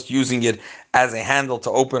now you're just using it as a handle to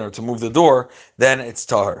open or to move the door, then it's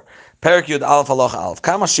tahor. Perik Yud Aleph Halacha Aleph.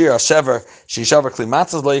 Kama shir hashever sheishaver kli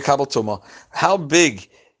matzos lo yikabel tuma. How big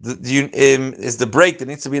is the break that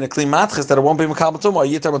needs to be in a clean matches that it won't be mekabel tuma or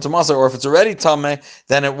yitar b'tumasa, or if it's already tameh,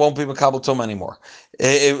 then it won't be mekabel tuma anymore.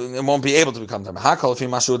 It won't be able to become tameh. Hakol fi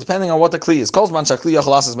mashu, depending on what the kli is. Kol zman shakli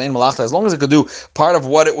yochel asas mein malachta, as long as it could do part of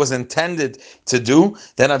what it was intended to do,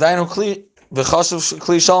 then adayinu kli v'chashuv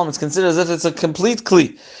kli shalom. It's considered as if it's a complete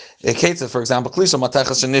kli. A case, for example, kli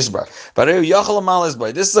matachas shenishbar. But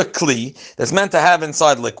this is a kli that's meant to have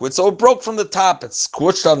inside liquid, so it broke from the top. It's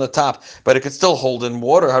squished on the top, but it could still hold in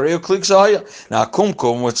water. Now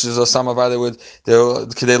kumkum, which is a samovar, they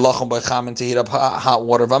kidei lachom by chamin to heat up hot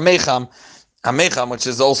water. V'amecham, which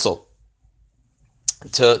is also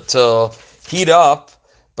to heat up.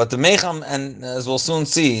 But the mecham, and as we'll soon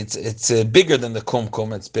see, it's bigger than the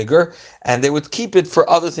kumkum. It's bigger, and they would keep it for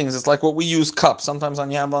other things. It's like what we use cups. Sometimes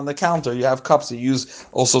when you have on the counter, you have cups you use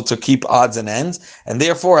also to keep odds and ends. And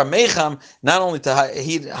therefore, a mecham, not only to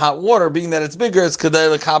heat hot water, being that it's bigger, it's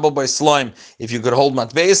kedai lekabel by slime. If you could hold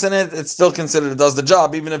matbeis in it, it's still considered it does the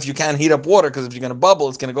job, even if you can't heat up water, because if you're going to bubble,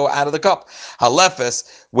 it's going to go out of the cup. Halefes,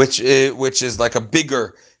 which is like a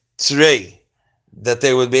bigger tray, that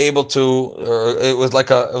they would be able to, or it was like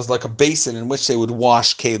a basin in which they would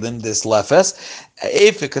wash kalim, this lefes,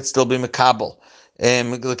 if it could still be mekabel.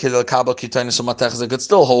 It could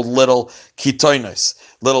still hold little kitoinos,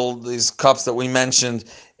 little these cups that we mentioned.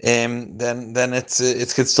 Then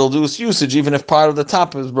it could still do its usage even if part of the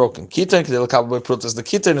top is broken. Kitain could be protus. The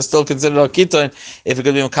kitain is still considered a kitain if it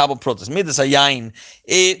could be a kabel protus. Midas hayayin,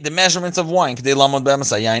 the measurements of wine could they lamod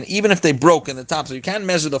be'emes hayayin, even if they broke in the top, so you can't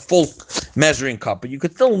measure the full measuring cup, but you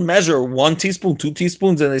could still measure 1 teaspoon, 2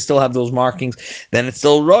 teaspoons, and they still have those markings. Then it's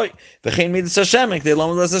still right. V'chein midas hashemek, they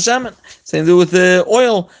lamod be'emes hashemen. Same to do with the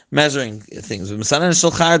oil measuring things. If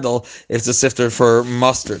it's a sifter for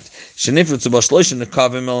mustard. So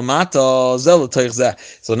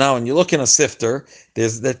now when you look in a sifter,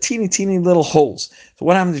 there's the teeny little holes. So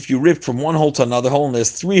what happens if you rip from one hole to another hole, and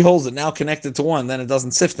there's 3 holes that now connected to one, then it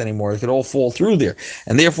doesn't sift anymore. It could all fall through there.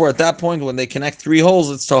 And therefore at that point, when they connect 3 holes,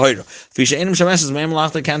 it's tahira.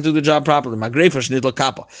 They can't do the job properly. A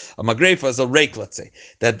magrefa is a rake, let's say.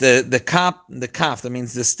 That the kaf, that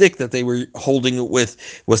means the stick that they were holding it with,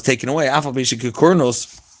 was taken away.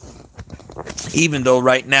 Even though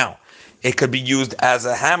right now it could be used as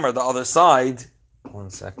a hammer, the other side.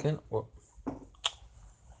 One second.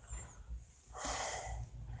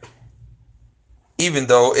 Even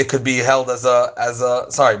though it could be held as a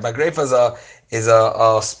magrefa is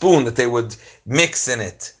a spoon that they would mix in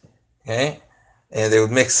it. Okay? And they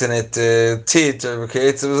would mix in it tit or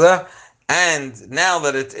and now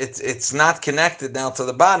that it's not connected now to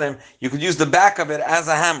the bottom, you could use the back of it as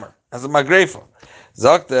a hammer, as a magrefa.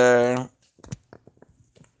 Zokter.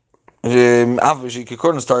 What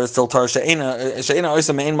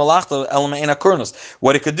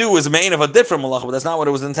it could do is main of a different malacha, but that's not what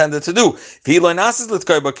it was intended to do.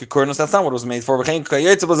 That's not what it was made for. It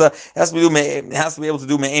has to be able to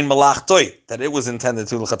do mein malach toy, that it was intended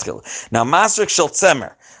to. Now, masrik shel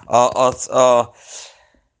tzemer,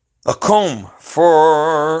 a comb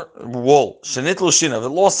for wool. Shenitlu shina. If it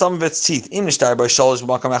lost some of its teeth,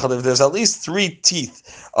 if there's at least 3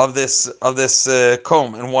 teeth of this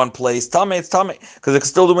comb in one place, tame, it's tame, because it can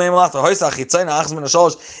still do meim malach.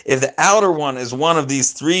 If the outer one is one of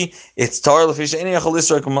these 3, it's tar.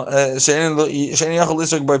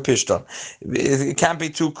 It can't be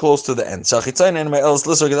too close to the end.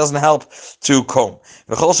 It doesn't help to comb.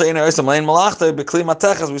 As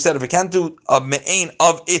we said, if it can't do a me'ain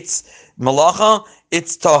of its malacha,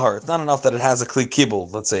 it's tahar. It's not enough that it has a kli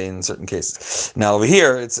kibul, let's say, in certain cases. Now over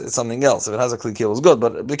here, it's something else. If it has a kli kibul, it's good,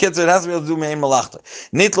 but the kids, it has to be able to do me'in malachta.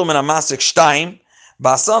 Nitlu min amasik shtaim,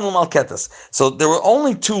 basan malketas. So there were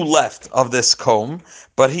only 2 left of this comb,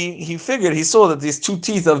 but he figured, he saw that these 2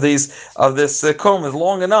 teeth of this comb is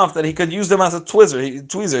long enough that he could use them as a tweezer.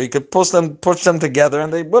 He could push them together,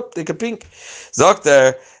 and they could pink.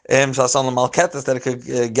 Zokter. That it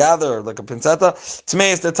could gather like a pincetta.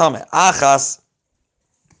 Tmei is the tame. Achas.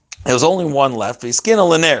 There was only 1 left. Skin a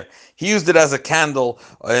liner. He used it as a candle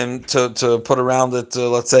to put around it,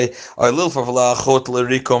 let's say, or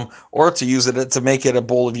to use it to make it a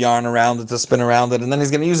ball of yarn around it, to spin around it, and then he's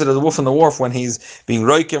going to use it as a wolf in the wharf when he's being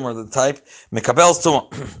roikim or the type.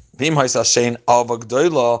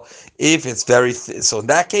 If it's very so in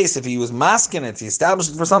that case, if he was masking it, he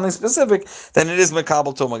established it for something specific, then it is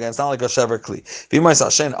mekabel tum again. It's not like a shever kli.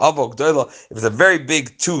 If it's a very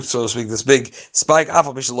big tooth, so to speak, this big spike,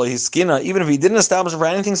 even if he didn't establish it for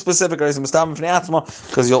anything specific,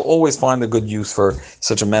 because you'll always find a good use for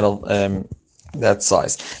such a metal that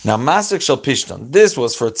size. Now, masrik shel pishton. This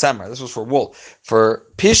was for tzemer. This was for wool. For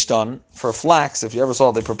pishton, for flax, if you ever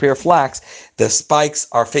saw they prepare flax, the spikes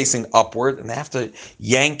are facing upward, and they have to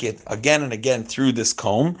yank it again and again through this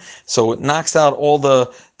comb, so it knocks out all the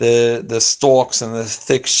stalks and the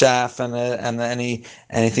thick shaft and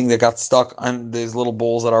anything that got stuck on these little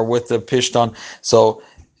balls that are with the pishton. So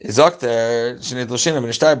there's 2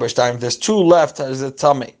 left, is it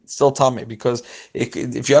tummy? Still tummy, because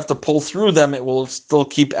if you have to pull through them, it will still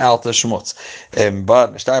keep out the shmutz.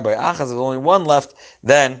 But if there's only 1 left,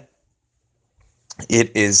 then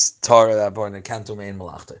it is tar at that point. It can't do mein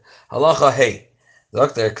malachta. Halacha hey,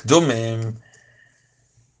 Dr. Kdumim,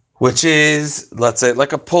 which is, let's say,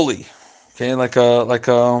 like a pulley, okay, like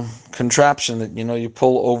a contraption that you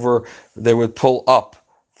pull over. They would pull up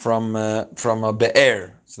from a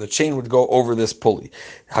be'er. So the chain would go over this pulley.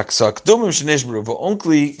 But the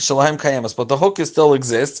hook still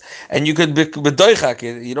exists, and you could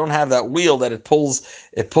you don't have that wheel that it pulls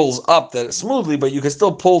up that smoothly, but you can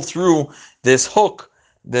still pull through this hook,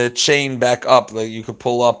 the chain back up. Like you could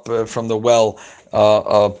pull up from the well,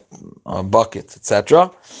 a bucket, etc.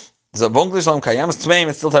 The Bunglish Lam Kayam is Tmeim,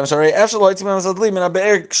 it's still time Shari. Eshel Loitzim Zadlim and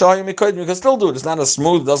Abeir Kshayim Mikoid, you can still do it. It's not as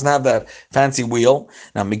smooth, it doesn't have that fancy wheel.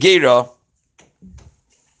 Now Megera,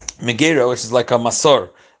 which is like a masor,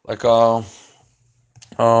 like a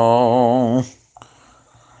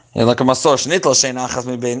like a masor. Shnitla Shein Achas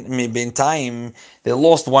mi bein time. They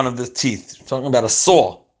lost one of the teeth. We're talking about a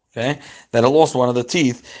saw. Okay, that lost one of the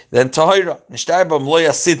teeth. Then tahira nishtayba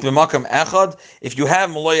mloya sit b'makam echad. If you have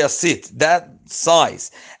mloya sit that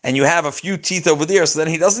size and you have a few teeth over there, so then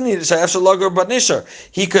he doesn't need a shayef shalagar but nisher.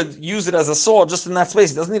 He could use it as a saw just in that space.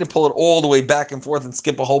 He doesn't need to pull it all the way back and forth and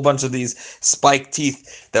skip a whole bunch of these spiked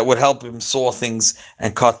teeth that would help him saw things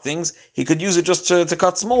and cut things. He could use it just to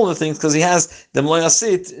cut smaller things because he has the mloya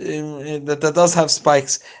sit that does have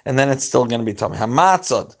spikes, and then it's still going to be tummy.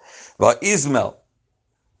 Hamatzad va izmel.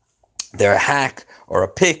 They're a hack or a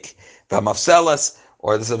pick, mafselas,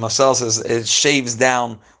 or this is mafselas, it shaves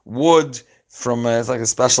down wood from it's like a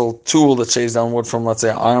special tool that shaves down wood from, let's say,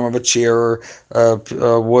 an arm of a chair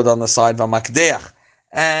or wood on the side, v'makdeach,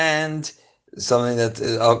 and something that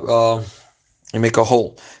you make a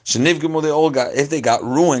hole. If they got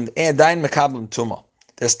ruined, dain mekablim tuma.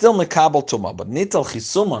 They're still mekabel tuma, but nital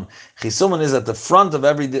chisuman. Chisuman is at the front of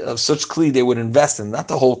of such kli they would invest in. Not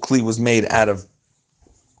the whole kli was made out of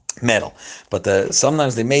metal, but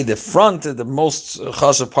sometimes they made the front, the most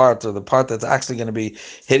chashav part, or the part that's actually going to be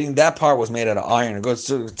hitting, that part was made out of iron, and goes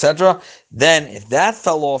to etc. Then if that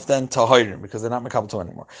fell off, then tahirin, because they're not mekabel to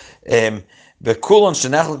anymore.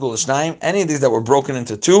 Any of these that were broken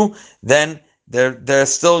into two, then they're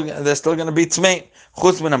still going to be tmei.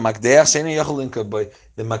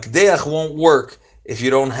 The makdeach won't work if you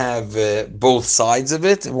don't have both sides of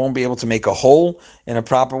it. It won't be able to make a hole in a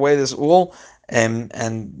proper way. This wool. And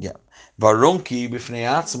yeah, Varunki b'fnei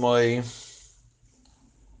atzmoi.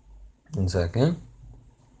 1 second.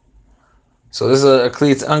 So this is a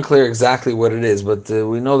kli. It's unclear exactly what it is, but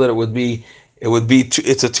we know that it would be.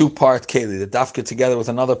 It's a two-part keli. The dafka together with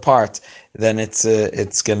another part, then it's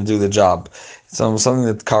going to do the job. Something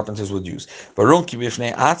that carpenters would use. Varunki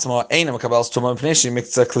b'fnei atzmoi einam kabels tuma b'fnei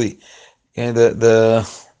shemiktzah kli.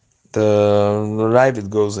 The Ravid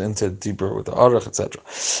goes into deeper with the Aruch, etc.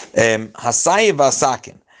 Hasayiv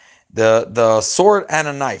hasakin, the sword and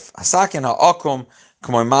a knife. Hasakin ha'akum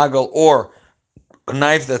k'moy magal, or a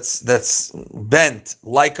knife that's bent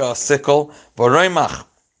like a sickle. V'roimach,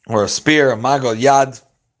 or a spear, a magal yad,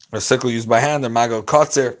 or a sickle used by hand, or magal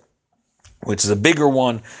kotzer, which is a bigger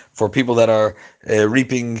one for people that are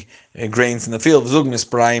reaping grains in the field. Zug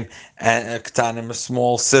mispraim and ktanim,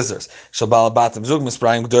 small scissors. Shabalabatim zug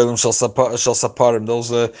mispraim gdolim shel saparim. Those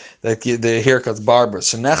the haircuts barbers.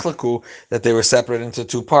 Shenechlaku, that they were separated into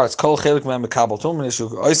two parts. Kol chelik mem mekabel tum ishu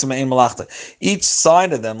oisem ein malachta. Each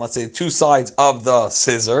side of them, let's say two sides of the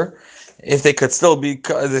scissor, if they could still be,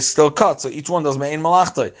 they're still cut. So each one does mein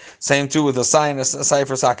malachta. Same too with a sign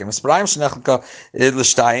for sakin. Mispraim shenechlaka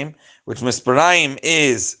l'shtayim, which mispraim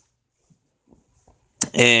is.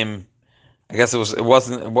 I guess it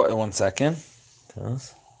wasn't. 1 second.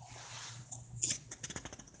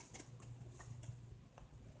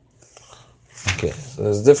 Okay, so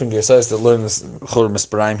there's different gersayos that learn this chur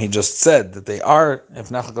mispraim. He just said that they are, if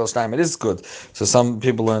nachal kol shtayim, it is good. So some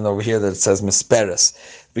people learn over here that it says misperes.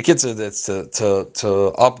 B'kitzur, that's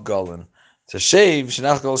to upgullen. To shave,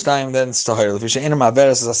 shenach goes time, then it's tahir. If you say inam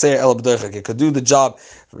averes as aser el b'doichak, it could do the job.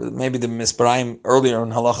 Maybe the mispraim earlier in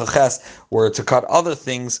halacha ches were to cut other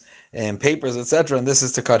things and papers, etc., and this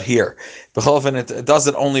is to cut here. B'cholfen, it does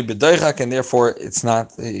it only b'doichak, and therefore it's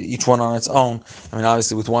not each one on its own. I mean,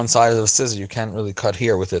 obviously with one side of the scissor, you can't really cut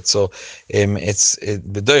here with it. So it's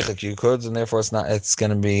b'doichak you could, and therefore it's not. It's going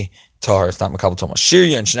to be tahir. It's not makabel toma.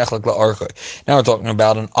 Shirya and shnechlak la'archoi. Now we're talking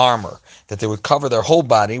about an armor that they would cover their whole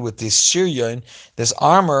body with this shirya, this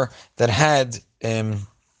armor that had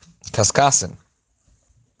kaskasin.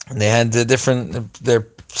 And they had their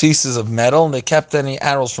pieces of metal, and they kept any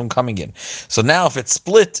arrows from coming in. So now if it's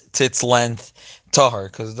split to its length, tahar,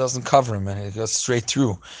 because it doesn't cover him and it goes straight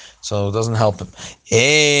through, so it doesn't help him.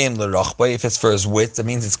 If it's for his width, that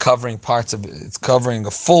means it's covering parts of it. It's covering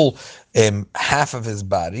a full half of his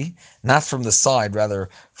body, not from the side, rather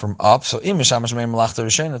from up. So if it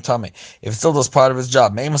still does part of his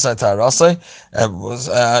job, now at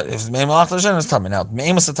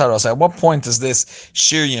what point does this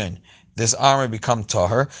shiryan, this armor, become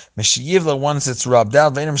tahar? Once it's rubbed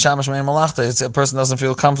out, a person doesn't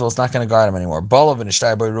feel comfortable, it's not going to guard him anymore.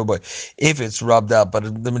 If it's rubbed out,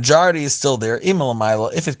 but the majority is still there,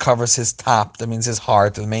 if it covers his top, that means his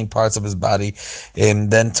heart, the main parts of his body,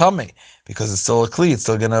 then tummy. because it's still a kli. It's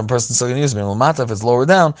still a person's still gonna use it. If it's lower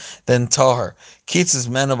down, then tahar. Kitzes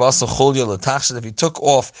men of also cholya latachshet. If you took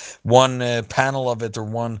off one panel of it or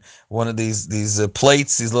one of these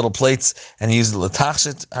plates, these little plates, and you use the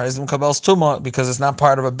latachshet, harizim kabels tuma, because it's not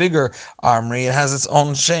part of a bigger armory. It has its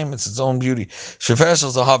own shame. It's its own beauty. Shefer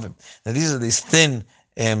shel zahavim. Now these are these thin,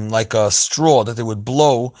 like a straw that they would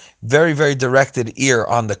blow, very, very directed ear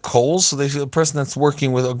on the coals. So the person that's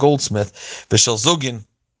working with a goldsmith, v'shel zugin,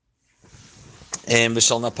 and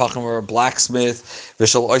v'shel napachim, or a blacksmith,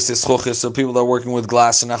 v'shel oisis chuchis, so people that are working with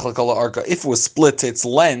glass, and arka. If it was split to its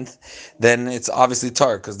length, then it's obviously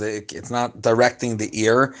tar, because it's not directing the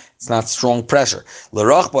ear, it's not strong pressure.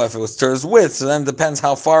 L'rachba, if it was to his width, so then it depends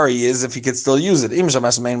how far he is, if he could still use it.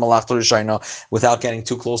 Without getting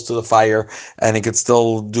too close to the fire, and he could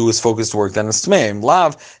still do his focused work, then it's tmeim.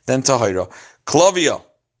 Lav, then tahira. Klavia,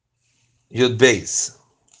 yud beis.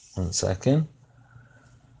 1 second.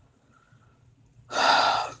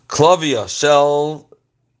 Klavia shall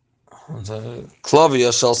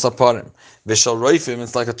saparim. V'shal roifim,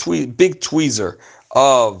 it's like a big tweezer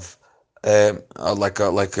of like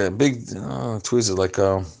a big tweezer, like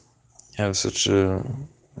have such a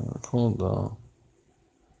called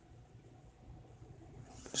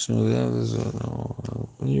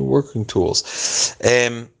new working tools,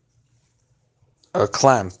 a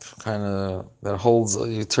clamp kind of that holds,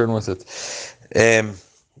 you turn with it.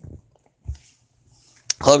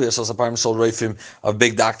 Of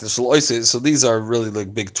big doctors, so these are really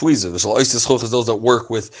like big tweezers. Those that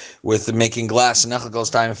work with making glass, and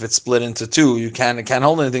time, if it's split into two, it can't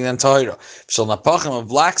hold anything. Then tahira. Of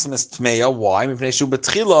blacksmith tmeya. Why? The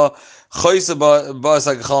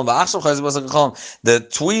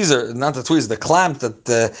tweezer, not the tweezer, the clamp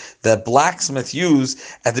that blacksmith use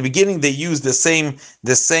at the beginning, they use the same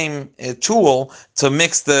tool to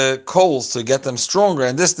mix the coals to get them stronger,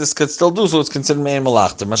 and this could still do so. It's considered mein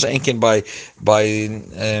malachta, masha enkin by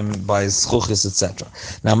schuchis, etc.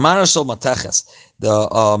 Now marashal mateches,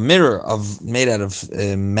 the mirror made out of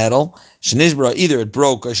metal. Shenishbra, either it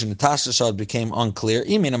broke or it became unclear.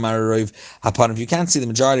 If you can't see the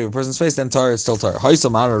majority of a person's face, then tar is still tar. If you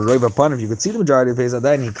could see the majority of his face,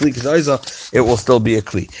 then it will still be a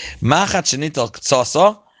kli.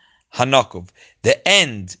 The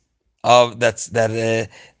end of that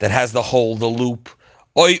has the hole, the loop,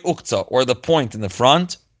 or the point in the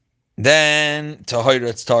front, then tahira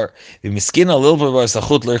it's tar. If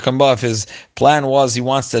his plan was he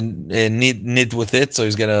wants to knit with it, so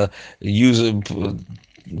he's gonna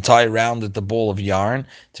tie around it the ball of yarn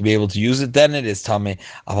to be able to use it, then it is tameh.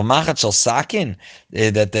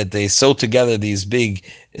 That they sew together these big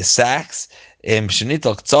sacks. Even if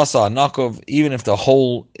the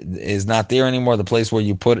hole is not there anymore, the place where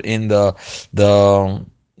you put in the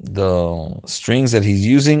strings that he's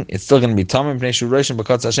using, it's still going to be tamim pnei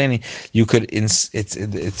because hasheni, you could it's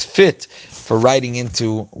fit for writing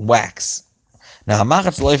into wax. Now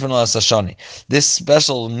this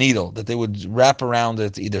special needle that they would wrap around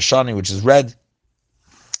it, either shani, which is red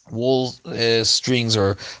wool strings,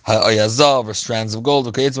 or hayazav, or strands of gold,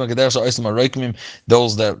 those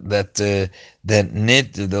that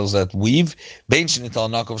knit, those that weave,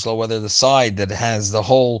 whether the side that has the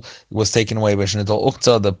hole was taken away by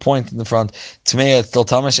the point in the front,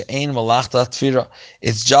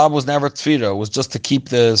 its job was never tfira, it was just to keep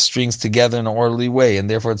the strings together in an orderly way,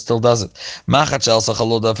 and therefore it still does it.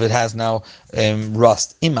 If it has now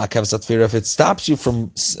rust, if it stops you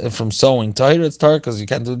from sewing, it's tar because you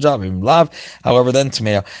can't do the job. However, then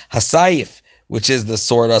tmeya hasayif, which is the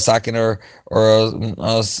sword, a sakin, or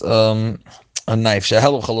a knife,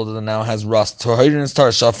 that now has rust.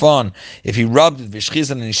 Shafan, if he rubbed it,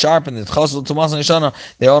 and he sharpened it,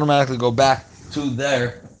 they automatically go back to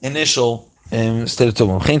their initial state of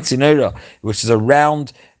tumah. Which is a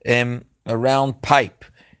round pipe.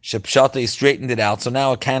 Shepshata, he straightened it out, so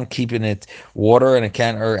now it can't keep in it water, and it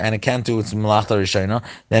can't do its malachta rishayna.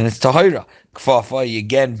 Then it's tahira. Kfafa, you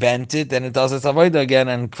again bent it, then it does its avodah again,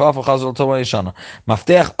 and kfafa chazal tumah rishayna.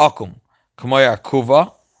 Maftech akum, k'moyar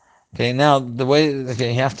kuva. Okay, now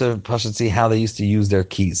you have to see how they used to use their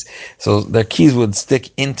keys. So their keys would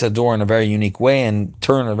stick into a door in a very unique way and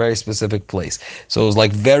turn a very specific place. So it was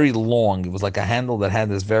like very long. It was like a handle that had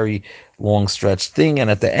this very long stretched thing, and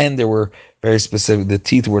at the end they were very specific. The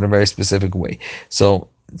teeth were in a very specific way. So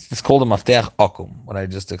it's called a maftech akum. What I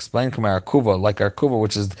just explained, kamar kuva, like our kuva,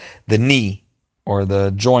 which is the knee or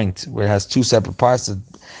the joint where it has two separate parts.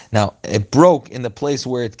 Now it broke in the place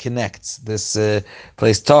where it connects this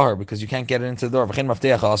place tahar, because you can't get it into the door.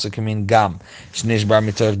 Also can mean gam. Same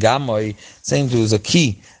too is a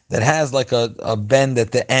key that has like a bend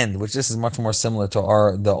at the end, which this is much more similar to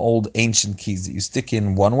the old ancient keys that you stick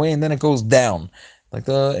in one way and then it goes down, like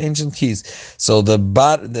the ancient keys. So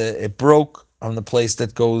it broke on the place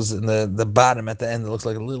that goes in the bottom at the end. It looks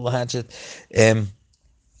like a little hatchet.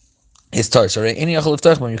 It's touch, right? Any you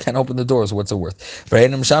can't open the doors. What's it worth? Now,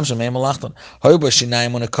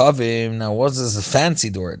 what's this a fancy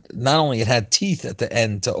door? Not only it had teeth at the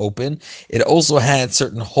end to open, it also had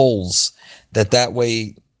certain holes that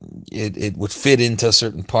way it would fit into a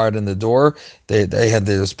certain part in the door. They had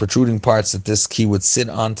those protruding parts that this key would sit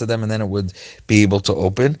onto them, and then it would be able to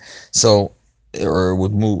open. So, or it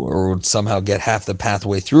would move, or would somehow get half the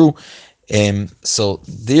pathway through. So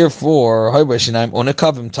therefore, why?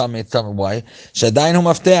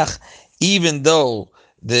 Even though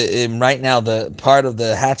right now the part of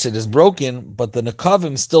the hatchet is broken, but the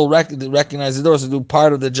nekavim still recognize the door, so do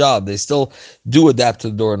part of the job. They still do adapt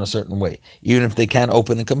to the door in a certain way, even if they can't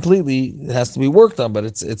open it completely. It has to be worked on, but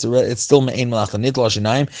it's still me'ein malacha nitla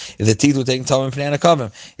shinayim. If the teeth were taken tamim pnei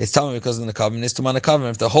nekavim, it's tamim because of the nekavim. Nistum nekavim.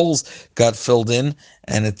 If the holes got filled in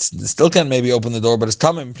and it still can't maybe open the door, but it's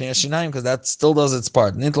tamim pnei shinayim because that still does its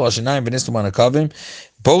part. Nitla shinayim v'nistum nekavim.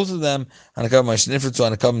 Both of them, or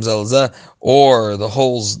the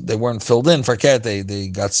holes they weren't filled in. They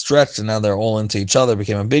got stretched and now they're all into each other.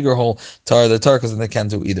 Became a bigger hole. Tar the tar because they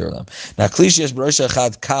can't do either of them. Now, let's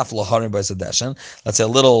say a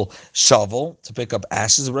little shovel to pick up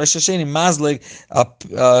ashes. A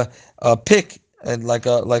pick and like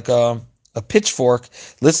a pitchfork.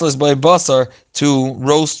 Litzlis by basar to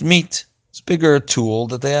roast meat. It's a bigger tool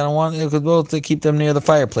that they don't want. You could both keep them near the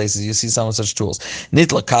fireplaces. You see some of such tools.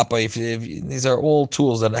 Nitla kappa. If these are all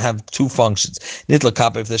tools that have two functions. Nitla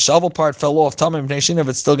kappa. If the shovel part fell off, tamim pnei if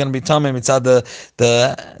it's still going to be tamim. It's at the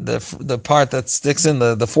part that sticks in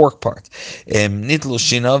the fork part. Nitlu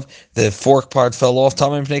shinav. The fork part fell off,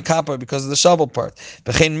 tamim pnei kappa because of the shovel part.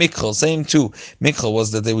 Bechein mikchel. Same too. Mikchel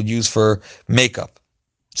was that they would use for makeup.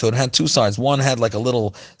 So it had two sides. One had like a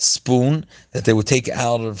little spoon that they would take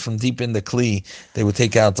out from deep in the kli. They would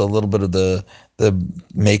take out a little bit of the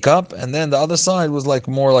makeup, and then the other side was like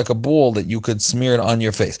more like a bowl that you could smear it on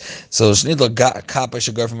your face. So if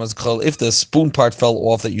the spoon part fell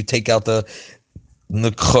off, that you take out the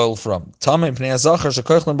khol from.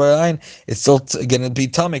 It's still going to be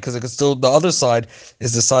tummy because it could still, the other side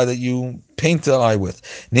is the side that you paint the eye with.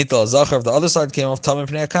 Nitla zachar, if the other side came off, tummy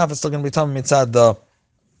pnei kaf, it's still going to be tummy inside the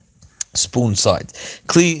spoon side.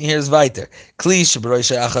 Kli, here's weiter. Kli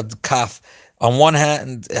shebroisha achad kaf. On one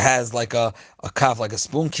hand, it has like a kaf, like a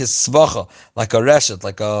spoon, kisvacha, like a reshet,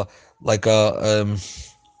 like a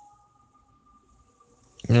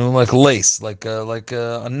like lace, like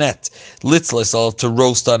a net, litzlis, to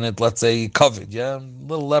roast on it. Let's say covered,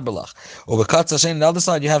 little leberlach. Over katzashen, the other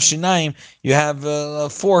side you have shinayim, you have a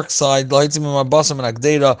fork side. Now this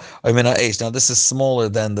is smaller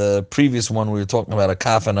than the previous one we were talking about, a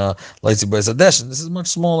kaf and a leitzi b'esadesh. This is much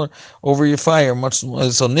smaller over your fire, much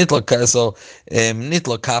smaller. So nitla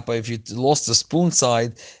kappa. If you lost the spoon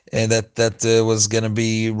side and that was going to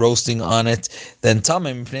be roasting on it, then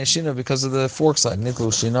tamim pnei shina because of the fork side.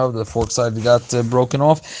 Nitlu shina, the fork side got broken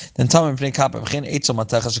off. Then tamim pnei kappa.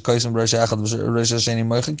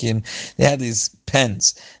 They had these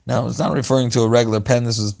pens. Now it's not referring to a regular pen.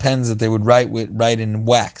 This was pens that they would write in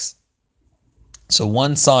wax. So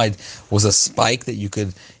one side was a spike that you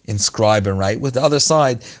could inscribe and write with. The other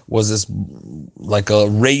side was this like a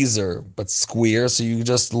razor but square, so you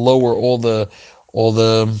just lower all the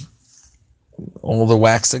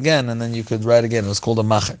wax again, and then you could write again. It was called a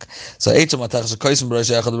machak. So you erase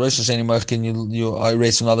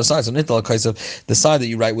from the other side. So the side that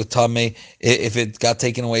you write with tamei, if it got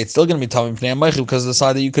taken away, it's still going to be tamei because of the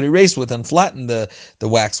side that you could erase with and flatten the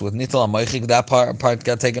wax with. That part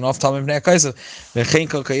got taken off.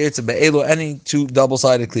 Any two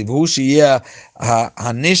double-sided cleave. As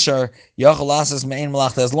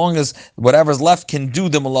long as whatever's left can do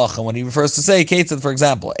the malacha. And when he refers to say, for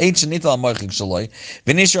example, so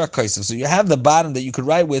you have the bottom that you could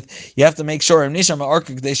write with. You have to make sure you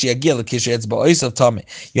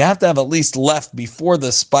have to have at least left before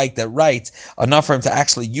the spike that writes enough for him to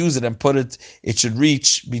actually use it and put it. It should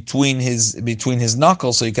reach between his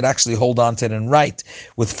knuckles, so you could actually hold on to it and write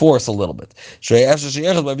with force a little bit. So you have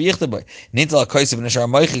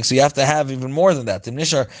to have even more than that.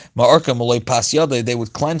 They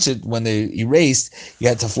would clench it when they erased. You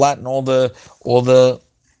had to flatten all the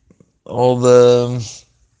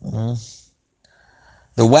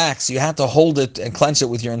the wax, you have to hold it and clench it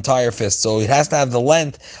with your entire fist. So it has to have the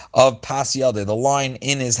length of pas yadeh, the line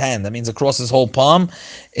in his hand. That means across his whole palm.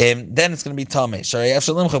 Then it's going to be tameh.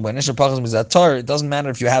 It doesn't matter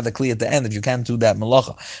if you have the kli at the end, if you can't do that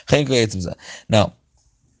malacha. Now,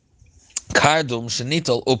 Kardum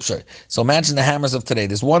shenital upshay. So imagine the hammers of today.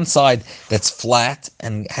 There's one side that's flat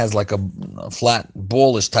and has like a flat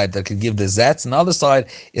ballish type that could give the zets, and the other side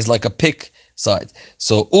is like a pick side.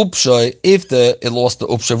 So upshay, if it lost the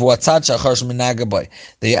upshay,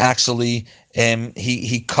 they actually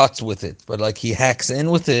he cuts with it, but like he hacks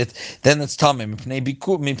in with it, then it's tamim.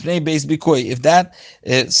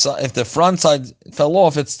 If the front side fell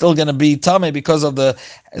off, it's still going to be tamim because of the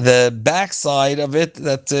back side of it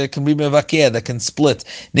that can be mevakia, that can split.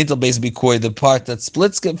 Nitel beis bikoi, the part that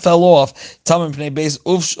splits fell off. Tamim pnei beis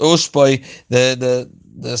ushpoi,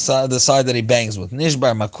 the side that he bangs with.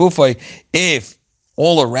 Nishbar makufoi, if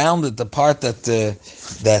all around it, the part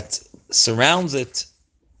that surrounds it,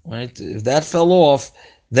 right, if that fell off,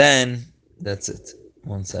 then that's it.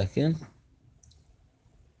 1 second.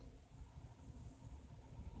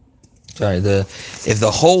 Sorry, if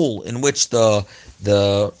the hole in which the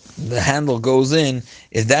handle goes in,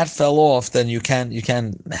 if that fell off, then you can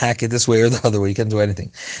hack it this way or the other way. You can't do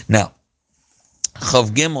anything. Now, Chav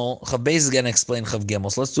Gimel, Chav Beis is going to explain Chav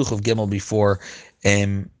Gimel. So let's do Chav Gimel before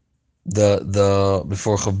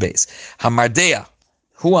before Chav Beis. Hamardea.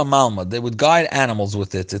 Hua malmad, they would guide animals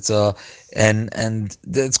with it. It's and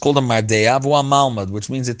it's called a mardeya. Hua malmad, which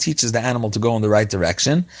means it teaches the animal to go in the right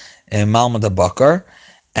direction. And malmad a bakar.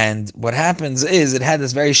 And what happens is it had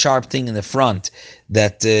this very sharp thing in the front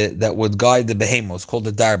that would guide the behemoth. It's called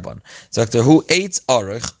the darban. So after who eats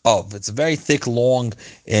arich of, it's a very thick, long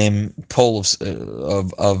pole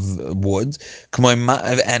of wood. In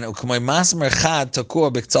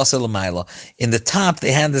the top,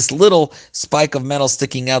 they had this little spike of metal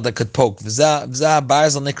sticking out that could poke. This was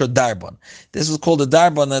called a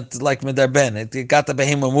darban, that like medarben. It got the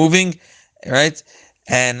behemoth moving, right?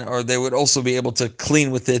 And or they would also be able to clean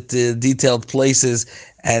with it detailed places,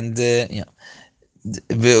 and in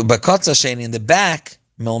the back,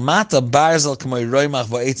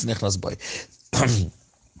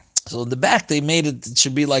 so in the back they made it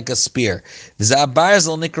should be like a spear. The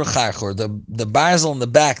barzel in the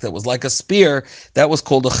back that was like a spear, that was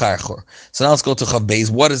called a charchor. So now let's go to Chav Beis.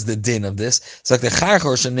 What is the din of this? It's like the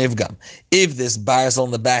charchor shenivgam. If this barzel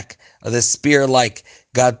in the back of this spear like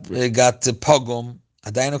got pogum,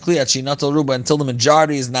 until the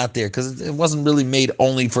majority is not there, because it wasn't really made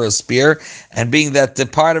only for a spear, and being that the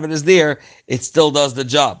part of it is there, it still does the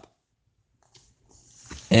job.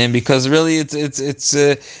 And because really it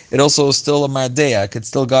also is still a mardeya, it could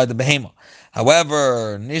still guide the behemoth.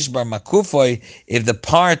 However, nishbar makufoi, if the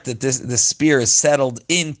part that the spear is settled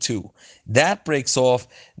into, that breaks off,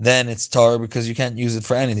 then it's tar, because you can't use it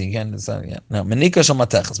for anything. You can't decide. Yeah. Now, menika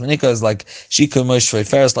shomatechas. Menika is like shika moshvei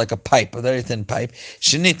ferris, like a pipe, a very thin pipe.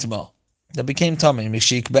 Shenitmo, that became tummy.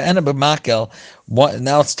 Mishik be'ena b'makel.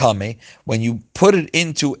 Now it's tummy. When you put it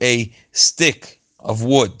into a stick of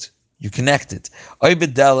wood, you connect it.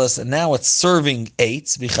 And now it's serving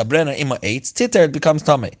eights. Titter, it becomes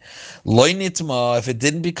tamei. Loy nitma, if it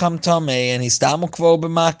didn't become tamei, and he's tamukvo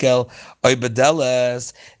b'makel,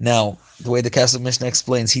 now, the way the Kesef Mishnah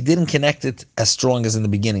explains, he didn't connect it as strong as in the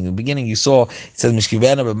beginning. In the beginning, you saw it says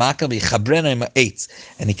mishkivena b'makel v'chabrena ima eitz,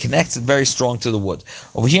 and he connects it very strong to the wood.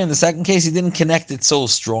 Over here in the second case, he didn't connect it so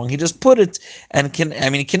strong. He just put it and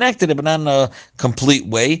he connected it, but not in a complete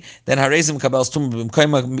way. Then harezim kabel's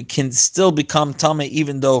tumah can still become tamei,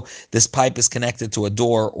 even though this pipe is connected to a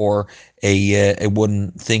door or a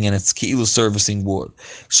wooden thing, and it's ki'ilu servicing wood.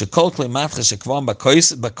 If you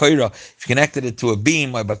connected it to a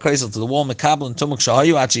beam or to the wall,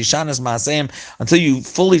 until you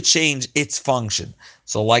fully change its function.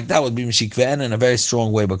 So like that would be mishikve'en in a very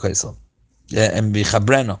strong way, and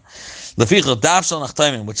bichabreno.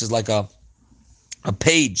 Which is like a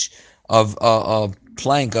page of a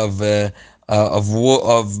plank of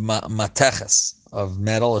mateches, of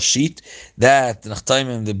metal, a sheet that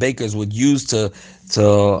the bakers would use to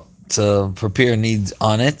prepare needs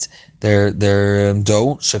on it, their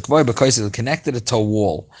dough. Because it connected it to a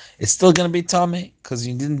wall, it's still going to be tamei, because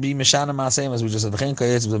you didn't be mishana ma'aseim, as we just said. The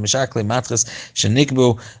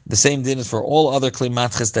same din is for all other kli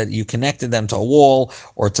matches that you connected them to a wall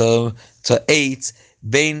or to eight.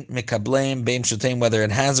 Bein mekableim, bein shuteim, whether it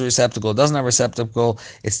has a receptacle, it doesn't have a receptacle,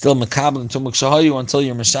 it's still mekableim tumuk shahayu until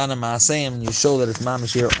you're mishana ma'aseim, and you show that it's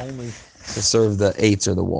mamish here only to serve the eights or the wall.